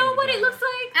do you never seen know a what it vagina. looks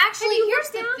like? Actually, Have you here's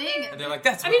looked the down thing. there? And they're like,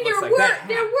 that's what I mean, it looks there like. were That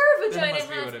there hat. were That vagina must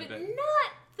be hats, what it but been.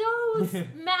 not those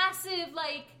massive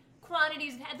like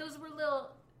quantities. Those were little.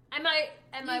 Am I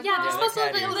Yeah, wrong? they're supposed to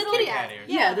look like cat little ears. kitty Cat hats. ears.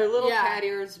 Yeah, they're little Yeah. cat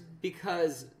ears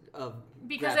because of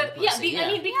Because grabbing of pussy, I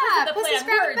mean because Yeah, of the play pussy's on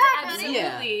grabbing words. back, honey.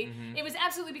 Absolutely, Yeah. it was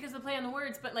absolutely because of the play on the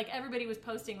words. But like everybody was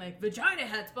posting like vagina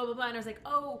hats, blah blah blah, and I was like,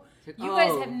 oh, you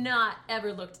guys have not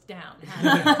ever looked down,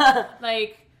 have you?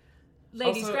 Like.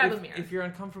 Ladies, Also, grab if, a mirror. if you're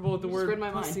uncomfortable with the word read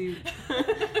my mind. pussy,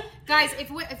 Guys, if if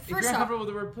you're first off, uncomfortable with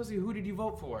the word pussy, who did you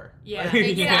vote for? Yeah, Like,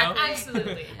 you know?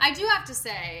 absolutely. I do have to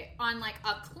say, on like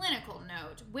a clinical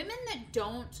note, women that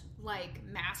don't like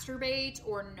masturbate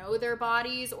or know their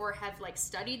bodies or have like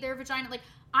studied their vagina, like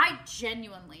I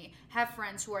genuinely have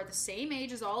friends who are the same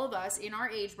age as all of us in our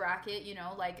age bracket, you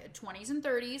know, like 20s and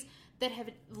 30s, that have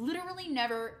literally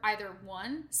never either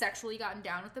one, sexually gotten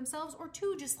down with themselves, or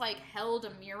two, just like held a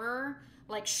mirror,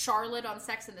 like Charlotte on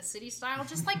Sex and the City style.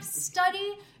 Just like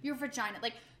study your vagina.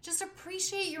 Like just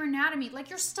appreciate your anatomy.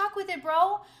 Like you're stuck with it,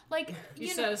 bro. Like You're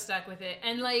you know, so stuck with it,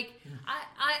 and like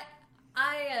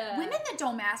I women that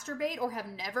don't masturbate or have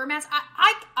never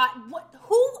what?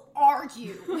 Who are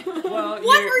you? Well, What you're-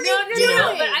 are you doing?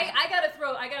 No, but I gotta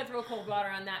throw cold water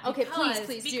on that. Okay, because,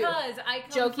 please do. Because I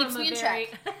come Joe from keeps a me in very.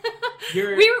 check.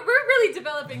 You're- we're really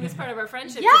developing this part of our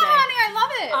friendship Yeah, today. honey, I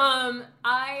love it.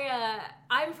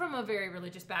 I'm from a very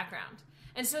religious background,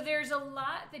 and so there's a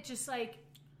lot that just like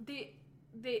that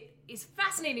is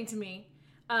fascinating to me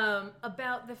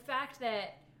about the fact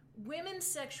that men's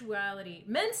sexuality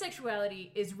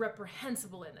is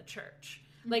reprehensible in the church.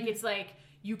 Like it's like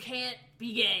you can't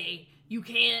be gay, you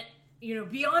can't, you know,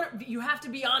 you have to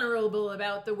be honorable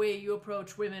about the way you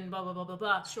approach women, blah blah blah blah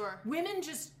blah. Sure. Women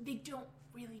just we don't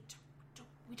really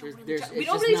There's- we it's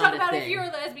don't just really not talk a about it if thing. you're a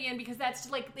lesbian, because that's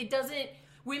like it doesn't.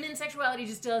 Women's sexuality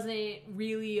just doesn't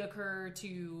really occur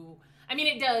to. I mean,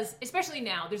 it does, especially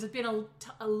now. There's been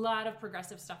a lot of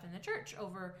progressive stuff in the church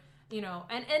over, you know,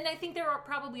 and I think there are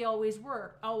probably always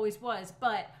was,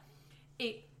 but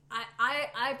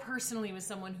I personally was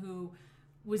someone who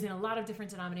was in a lot of different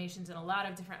denominations and I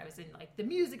was in like the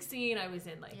music scene, I was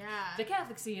in like the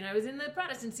Catholic scene, I was in the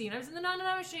Protestant scene, I was in the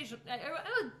non-denominational,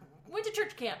 I went to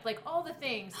church camp, like all the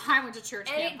things. I went to church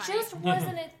And camp, it honey. just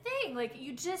wasn't a thing. Like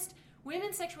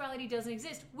women's sexuality doesn't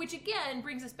exist, which again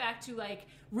brings us back to like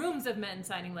rooms of men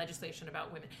signing legislation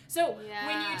about women. So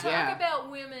when you talk about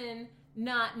women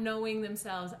not knowing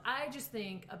themselves, I just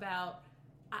think about,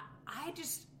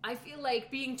 I feel like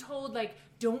being told like,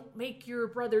 don't make your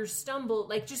brothers stumble,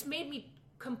 like just made me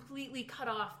completely cut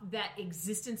off that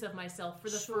existence of myself for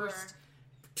the first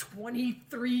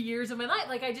 23 years of my life.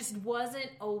 Like I just wasn't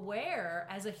aware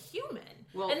as a human.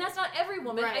 Well, and that's not every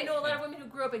woman. right. I know a lot of women who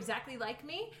grew up exactly like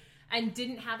me and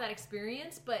didn't have that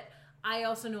experience, but I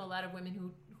also know a lot of women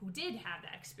who did have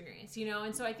that experience, you know?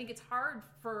 And so I think it's hard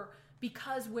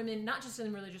because women, not just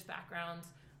in religious backgrounds,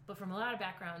 but from a lot of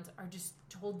backgrounds, are just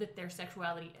told that their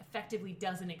sexuality effectively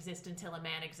doesn't exist until a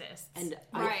man exists. And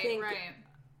I think,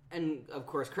 and of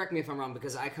course, correct me if I'm wrong,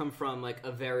 because I come from like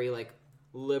a very like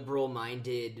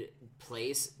liberal-minded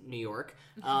place, New York,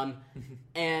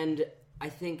 and I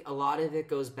think a lot of it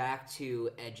goes back to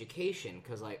education,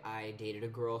 because like I dated a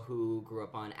girl who grew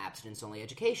up on abstinence-only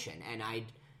education, and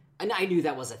I knew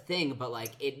that was a thing, but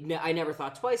like I never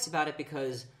thought twice about it,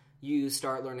 because you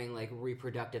start learning like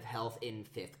reproductive health in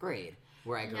 5th grade,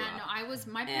 where I grew up.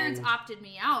 My parents opted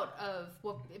me out of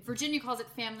what Virginia calls it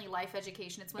family life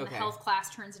education. It's when the health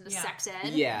class turns into sex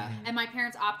ed. Yeah. And my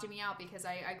parents opted me out because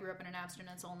I grew up in an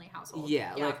abstinence-only household.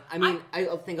 Yeah, like, I mean, I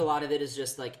think a lot of it is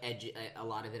just, like, a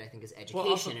lot of it, I think, is education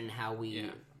also, and how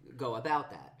we go about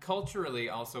that. Culturally,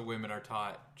 also, women are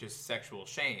taught just sexual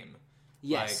shame.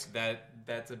 Yes. Like,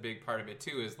 that's a big part of it,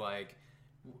 too, is, like,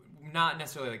 not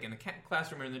necessarily, like, in the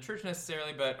classroom or in the church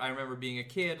necessarily, but I remember being a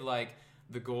kid, like,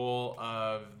 the goal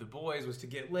of the boys was to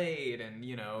get laid and,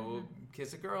 you know,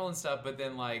 kiss a girl and stuff, but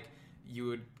then, like, you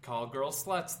would call girls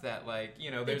sluts that, like,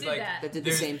 you know, there's, like... That did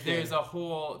the same thing. There's a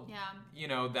whole, you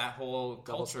know, that whole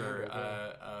culture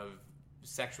of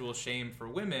sexual shame for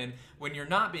women when you're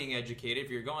not being educated.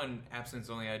 If you're going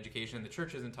abstinence-only education, the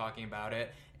church isn't talking about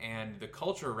it, and the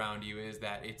culture around you is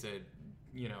that it's a,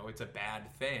 you know, it's a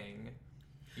bad thing.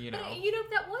 You know? But, you know,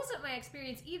 that wasn't my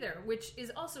experience either, which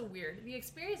is also weird. The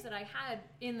experience that I had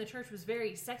in the church was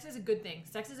sex is a good thing.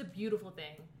 Sex is a beautiful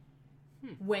thing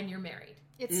when you're married.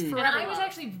 It's forever. And I was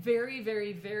actually very,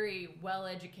 very, very well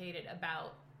educated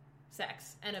about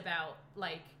sex and about,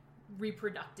 like,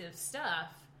 reproductive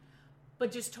stuff,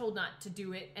 but just told not to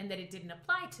do it and that it didn't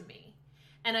apply to me.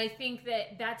 And I think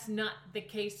that that's not the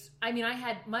case. I mean, I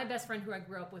had my best friend who I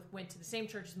grew up with went to the same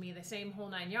church as me, the same whole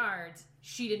 9 yards.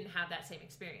 She didn't have that same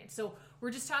experience. So we're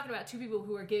just talking about two people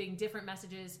who are getting different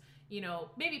messages, you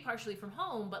know, maybe partially from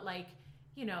home, but, like,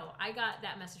 you know, I got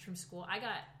that message from school. I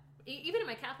got, even in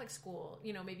my Catholic school,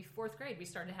 you know, maybe 4th grade, we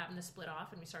started having to split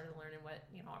off and we started learning what,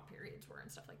 you know, our periods were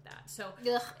and stuff like that. So,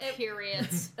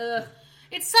 periods.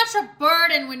 It's such a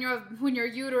burden when your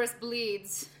uterus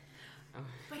bleeds.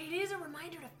 But it is a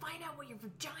reminder to find out what your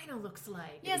vagina looks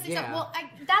like. Yes, exactly. Well,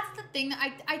 that's the thing.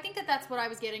 That I think that's what I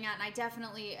was getting at, and I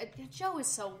definitely... Jo is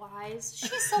so wise.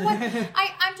 She's so wise.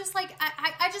 I'm just like...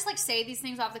 I just, like, say these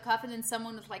things off the cuff, and then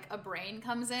someone with, like, a brain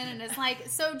comes in, and it's like,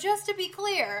 so just to be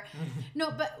clear...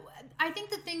 No, but I think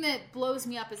the thing that blows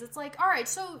me up is it's like, all right,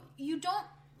 so you don't...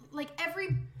 Like,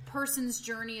 every person's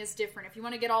journey is different. If you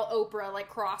want to get all Oprah, like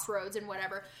Crossroads and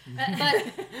whatever. But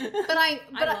I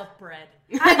love bread.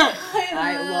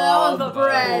 I love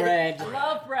bread. I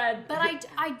love bread. But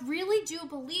I really do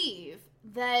believe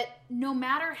that no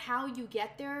matter how you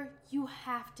get there, you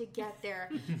have to get there.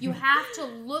 You have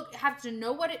to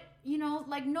know what it, you know,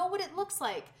 like, know what it looks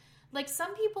like. Like,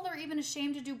 some people are even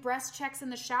ashamed to do breast checks in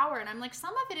the shower, and I'm like,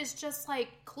 some of it is just, like,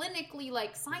 clinically,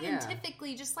 like,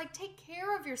 scientifically, just, like, take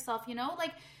care of yourself, you know?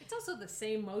 Like, it's also the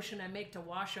same motion I make to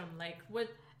wash them, like, what,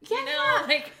 you know?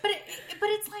 Like, but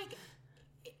it's, like,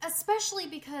 especially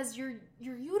because your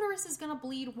uterus is going to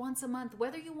bleed once a month,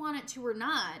 whether you want it to or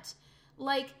not.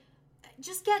 Like,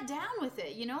 just get down with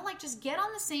it, you know? Like, just get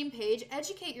on the same page,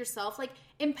 educate yourself, like,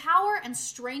 empower and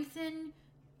strengthen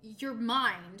your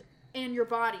mind and your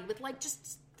body with, like,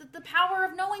 just the power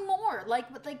of knowing more. Like,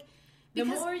 the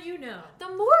more you know. The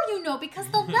more you know, because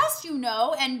the less you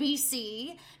know,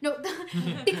 NBC. No,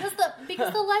 because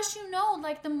the less you know,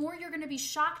 like, the more you're going to be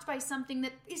shocked by something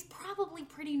that is probably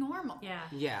pretty normal.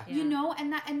 Yeah. You know,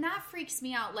 and that freaks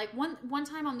me out. Like, one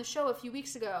time on the show a few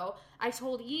weeks ago, I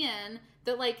told Ian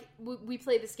that, like, we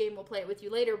play this game, we'll play it with you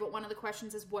later, but one of the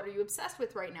questions is, what are you obsessed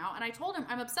with right now? And I told him,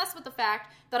 I'm obsessed with the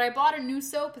fact that I bought a new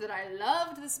soap that I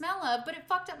loved the smell of, but it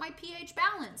fucked up my pH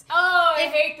balance. Oh, I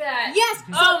hate that. Yes.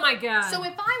 Oh, my God. So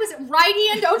if I was right,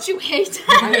 Ian, don't you hate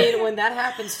that? I mean, when that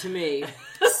happens to me...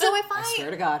 So if I swear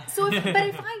to God. But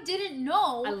if I didn't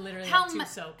know I literally how have 2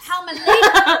 soaps. How my lady,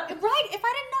 right? If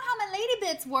I didn't know how my lady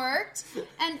bits worked,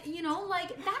 and, you know, like,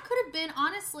 that could have been,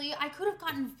 honestly, I could have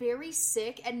gotten very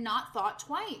sick and not thought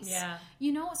twice. Yeah.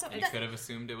 You know, so You could have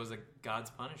assumed it was a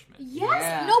God's punishment. Yes.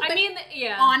 Yeah. No, but I mean,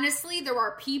 honestly, there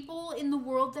are people in the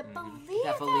world that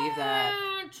believe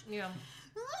that. Yeah.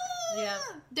 Yeah.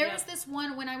 There was this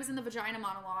one when I was in the Vagina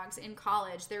Monologues in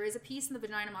college. There is a piece in the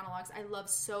Vagina Monologues I love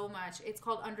so much. It's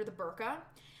called Under the Burqa.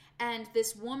 And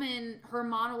this woman, her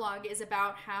monologue is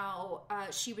about how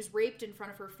she was raped in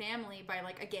front of her family by,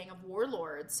 like, a gang of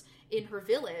warlords in her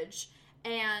village.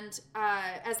 And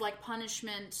as, like,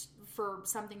 punishment for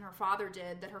something her father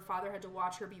did, that her father had to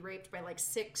watch her be raped by, like,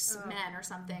 6 men or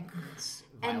something.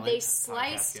 And they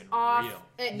sliced off...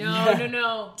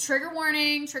 No. Trigger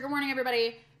warning,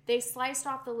 everybody. They sliced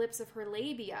off the lips of her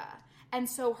labia. And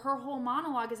so her whole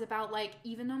monologue is about, like,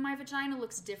 even though my vagina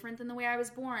looks different than the way I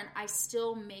was born, I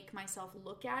still make myself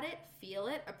look at it, feel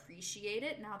it, appreciate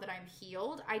it now that I'm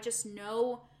healed. I just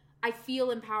know, I feel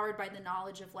empowered by the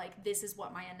knowledge of, like, this is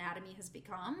what my anatomy has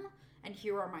become, and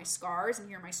here are my scars, and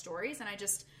here are my stories, and I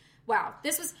just... Wow,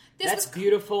 That's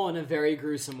beautiful in a very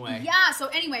gruesome way. Yeah, so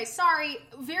anyway, sorry,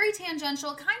 very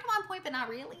tangential, kind of on point, but not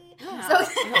really. Yeah. So, I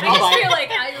just feel like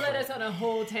I led us on a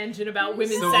whole tangent about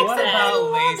women's So sex what ed.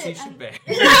 about Lacey Chabert?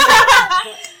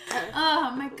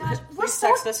 Oh my gosh, Please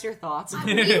text us your thoughts.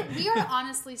 we are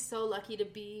honestly so lucky to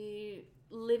be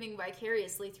living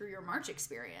vicariously through your March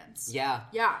experience. Yeah.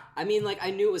 I mean, like,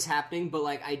 I knew it was happening, but,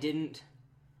 like,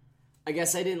 I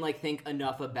guess I didn't, like, think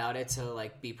enough about it to,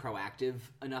 like, be proactive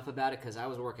enough about it, because I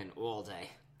was working all day.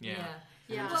 Yeah.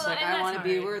 Yeah. I'm just Well, like, and I want to that's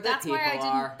be hard. where the That's people why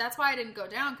are. That's why I didn't go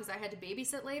down, because I had to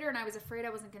babysit later, and I was afraid I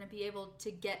wasn't going to be able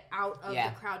to get out of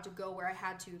the crowd to go where I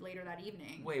had to later that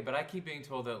evening. Wait, but I keep being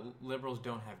told that liberals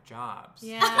don't have jobs.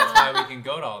 Yeah. That's why we can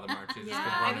go to all the marches. Yeah,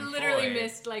 because I've we're literally unemployed.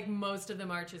 missed like most of the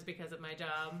marches because of my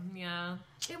job. Yeah,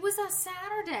 It was a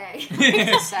Saturday.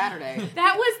 It's Saturday.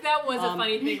 that was a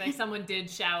funny thing. Like someone did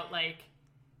shout like,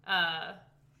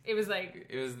 it was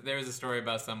like There was a story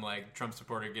about some like Trump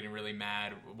supporter getting really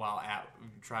mad while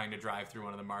trying to drive through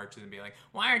one of the marches and be like,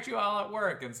 "Why aren't you all at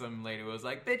work?" And some lady was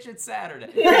like, "Bitch, it's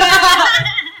Saturday."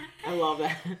 I love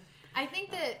that. I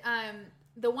think that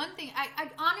the one thing,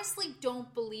 I honestly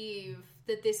don't believe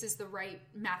that this is the right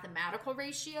mathematical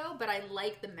ratio, but I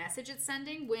like the message it's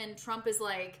sending when Trump is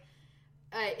like,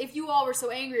 if you all were so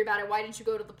angry about it, why didn't you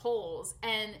go to the polls?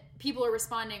 And people are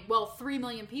responding, well, 3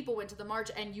 million people went to the march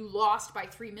and you lost by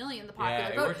 3 million the popular Yeah,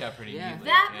 it vote. worked out pretty neatly.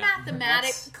 That yeah.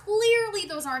 mathematics, clearly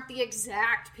those aren't the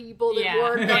exact people that Yeah.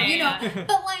 were, Yeah, you know, yeah.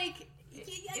 but like,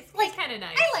 it's like kind of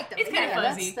nice. I like them. It's kind of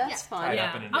Yeah, fuzzy. That's fun. Tied Yeah.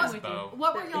 up in a I'm nice with bow.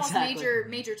 what were y'all's Exactly.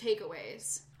 major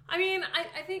takeaways? I mean,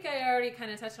 I think I already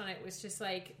kind of touched on it. It was just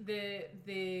like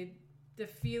the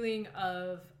feeling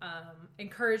of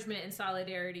encouragement and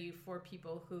solidarity for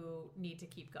people who need to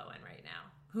keep going right now,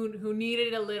 who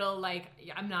needed a little like,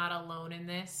 I'm not alone in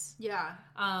this. Yeah.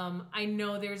 I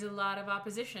know there's a lot of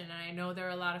opposition, and I know there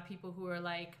are a lot of people who are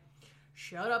like,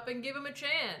 shut up and give him a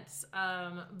chance.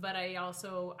 But I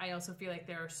also feel like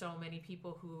there are so many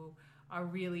people who are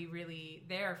really, really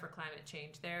there for climate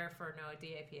change, there for no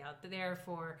DAP out there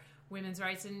for women's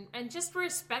rights and just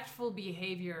respectful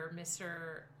behavior,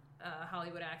 Mr.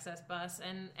 Hollywood Access Bus.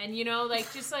 And you know,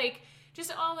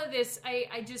 just all of this,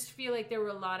 I just feel like there were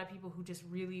a lot of people who just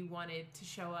really wanted to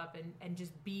show up and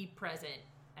just be present.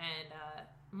 And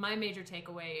my major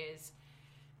takeaway is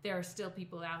there are still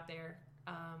people out there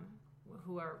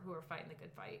who are fighting the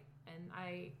good fight. And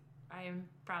I am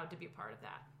proud to be a part of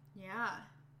that. Yeah.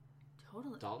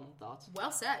 Totally. Dalton, thoughts?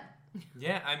 Well said.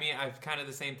 Yeah, I mean, I've kind of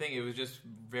the same thing. It was just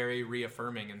very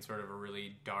reaffirming in sort of a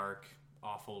really dark,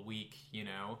 awful week, you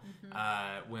know,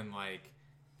 when like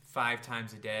 5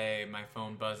 times a day my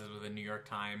phone buzzes with a New York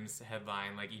Times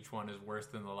headline, like each one is worse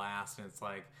than the last, and it's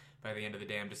like by the end of the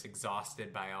day I'm just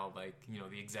exhausted by all, like, you know,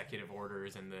 the executive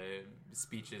orders and the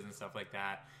speeches and stuff like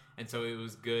that. And so it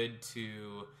was good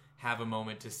to have a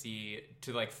moment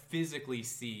to like physically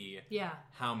see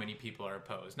how many people are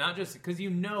opposed. Not just because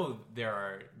you know there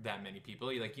are that many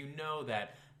people. You know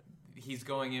that he's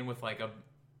going in with like a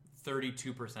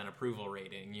 32% approval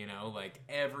rating, you know, like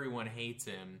everyone hates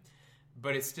him,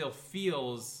 but it still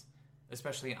feels,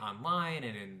 especially online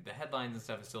and in the headlines and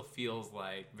stuff, it still feels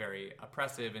like very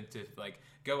oppressive. And to like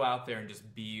go out there and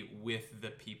just be with the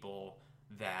people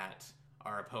that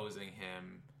are opposing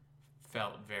him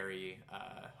felt very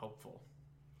hopeful.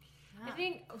 I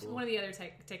think one of the other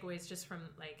takeaways just from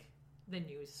like the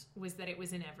news was that it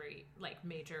was in every like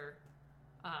major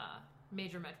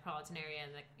metropolitan area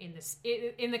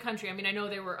in the country. I mean, I know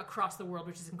they were across the world,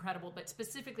 which is incredible, but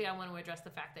specifically I want to address the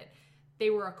fact that they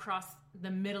were across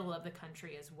the middle of the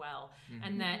country as well. Mm-hmm.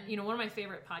 And that, you know, one of my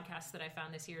favorite podcasts that I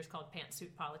found this year is called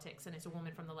Pantsuit Politics, and it's a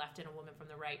woman from the left and a woman from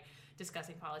the right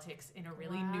discussing politics in a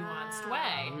really nuanced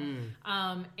way.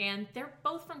 And they're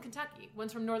both from Kentucky.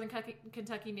 One's from northern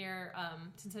Kentucky near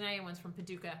Cincinnati, and one's from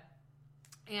Paducah.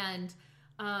 And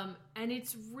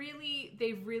it's really,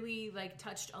 they've really like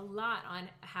touched a lot on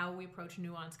how we approach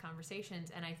nuanced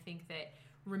conversations. And I think that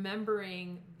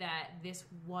remembering that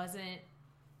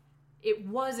it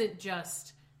wasn't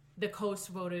just the coast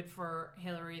voted for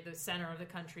Hillary, the center of the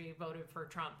country voted for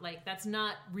Trump. Like, that's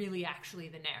not really actually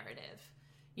the narrative,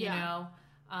 you know?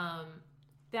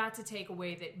 That's a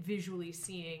takeaway, that visually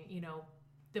seeing, you know,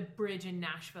 the bridge in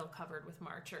Nashville covered with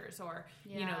marchers, or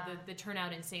you know, the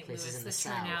turnout in St. Louis, the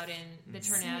turnout in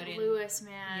St. Louis,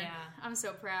 man. Yeah. I'm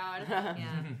so proud.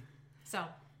 Yeah. So.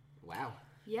 Wow.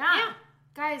 Yeah.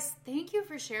 Guys, thank you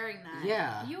for sharing that.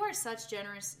 Yeah. You are so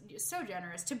generous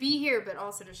to be here, but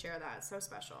also to share that. So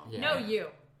special. Yeah. No, you.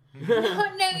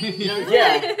 No, you.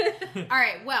 Yeah. All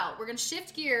right, well, we're going to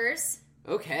shift gears.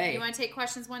 Okay. You want to take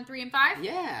questions 1, 3, and 5?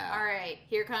 Yeah. All right,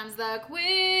 here comes the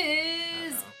quiz.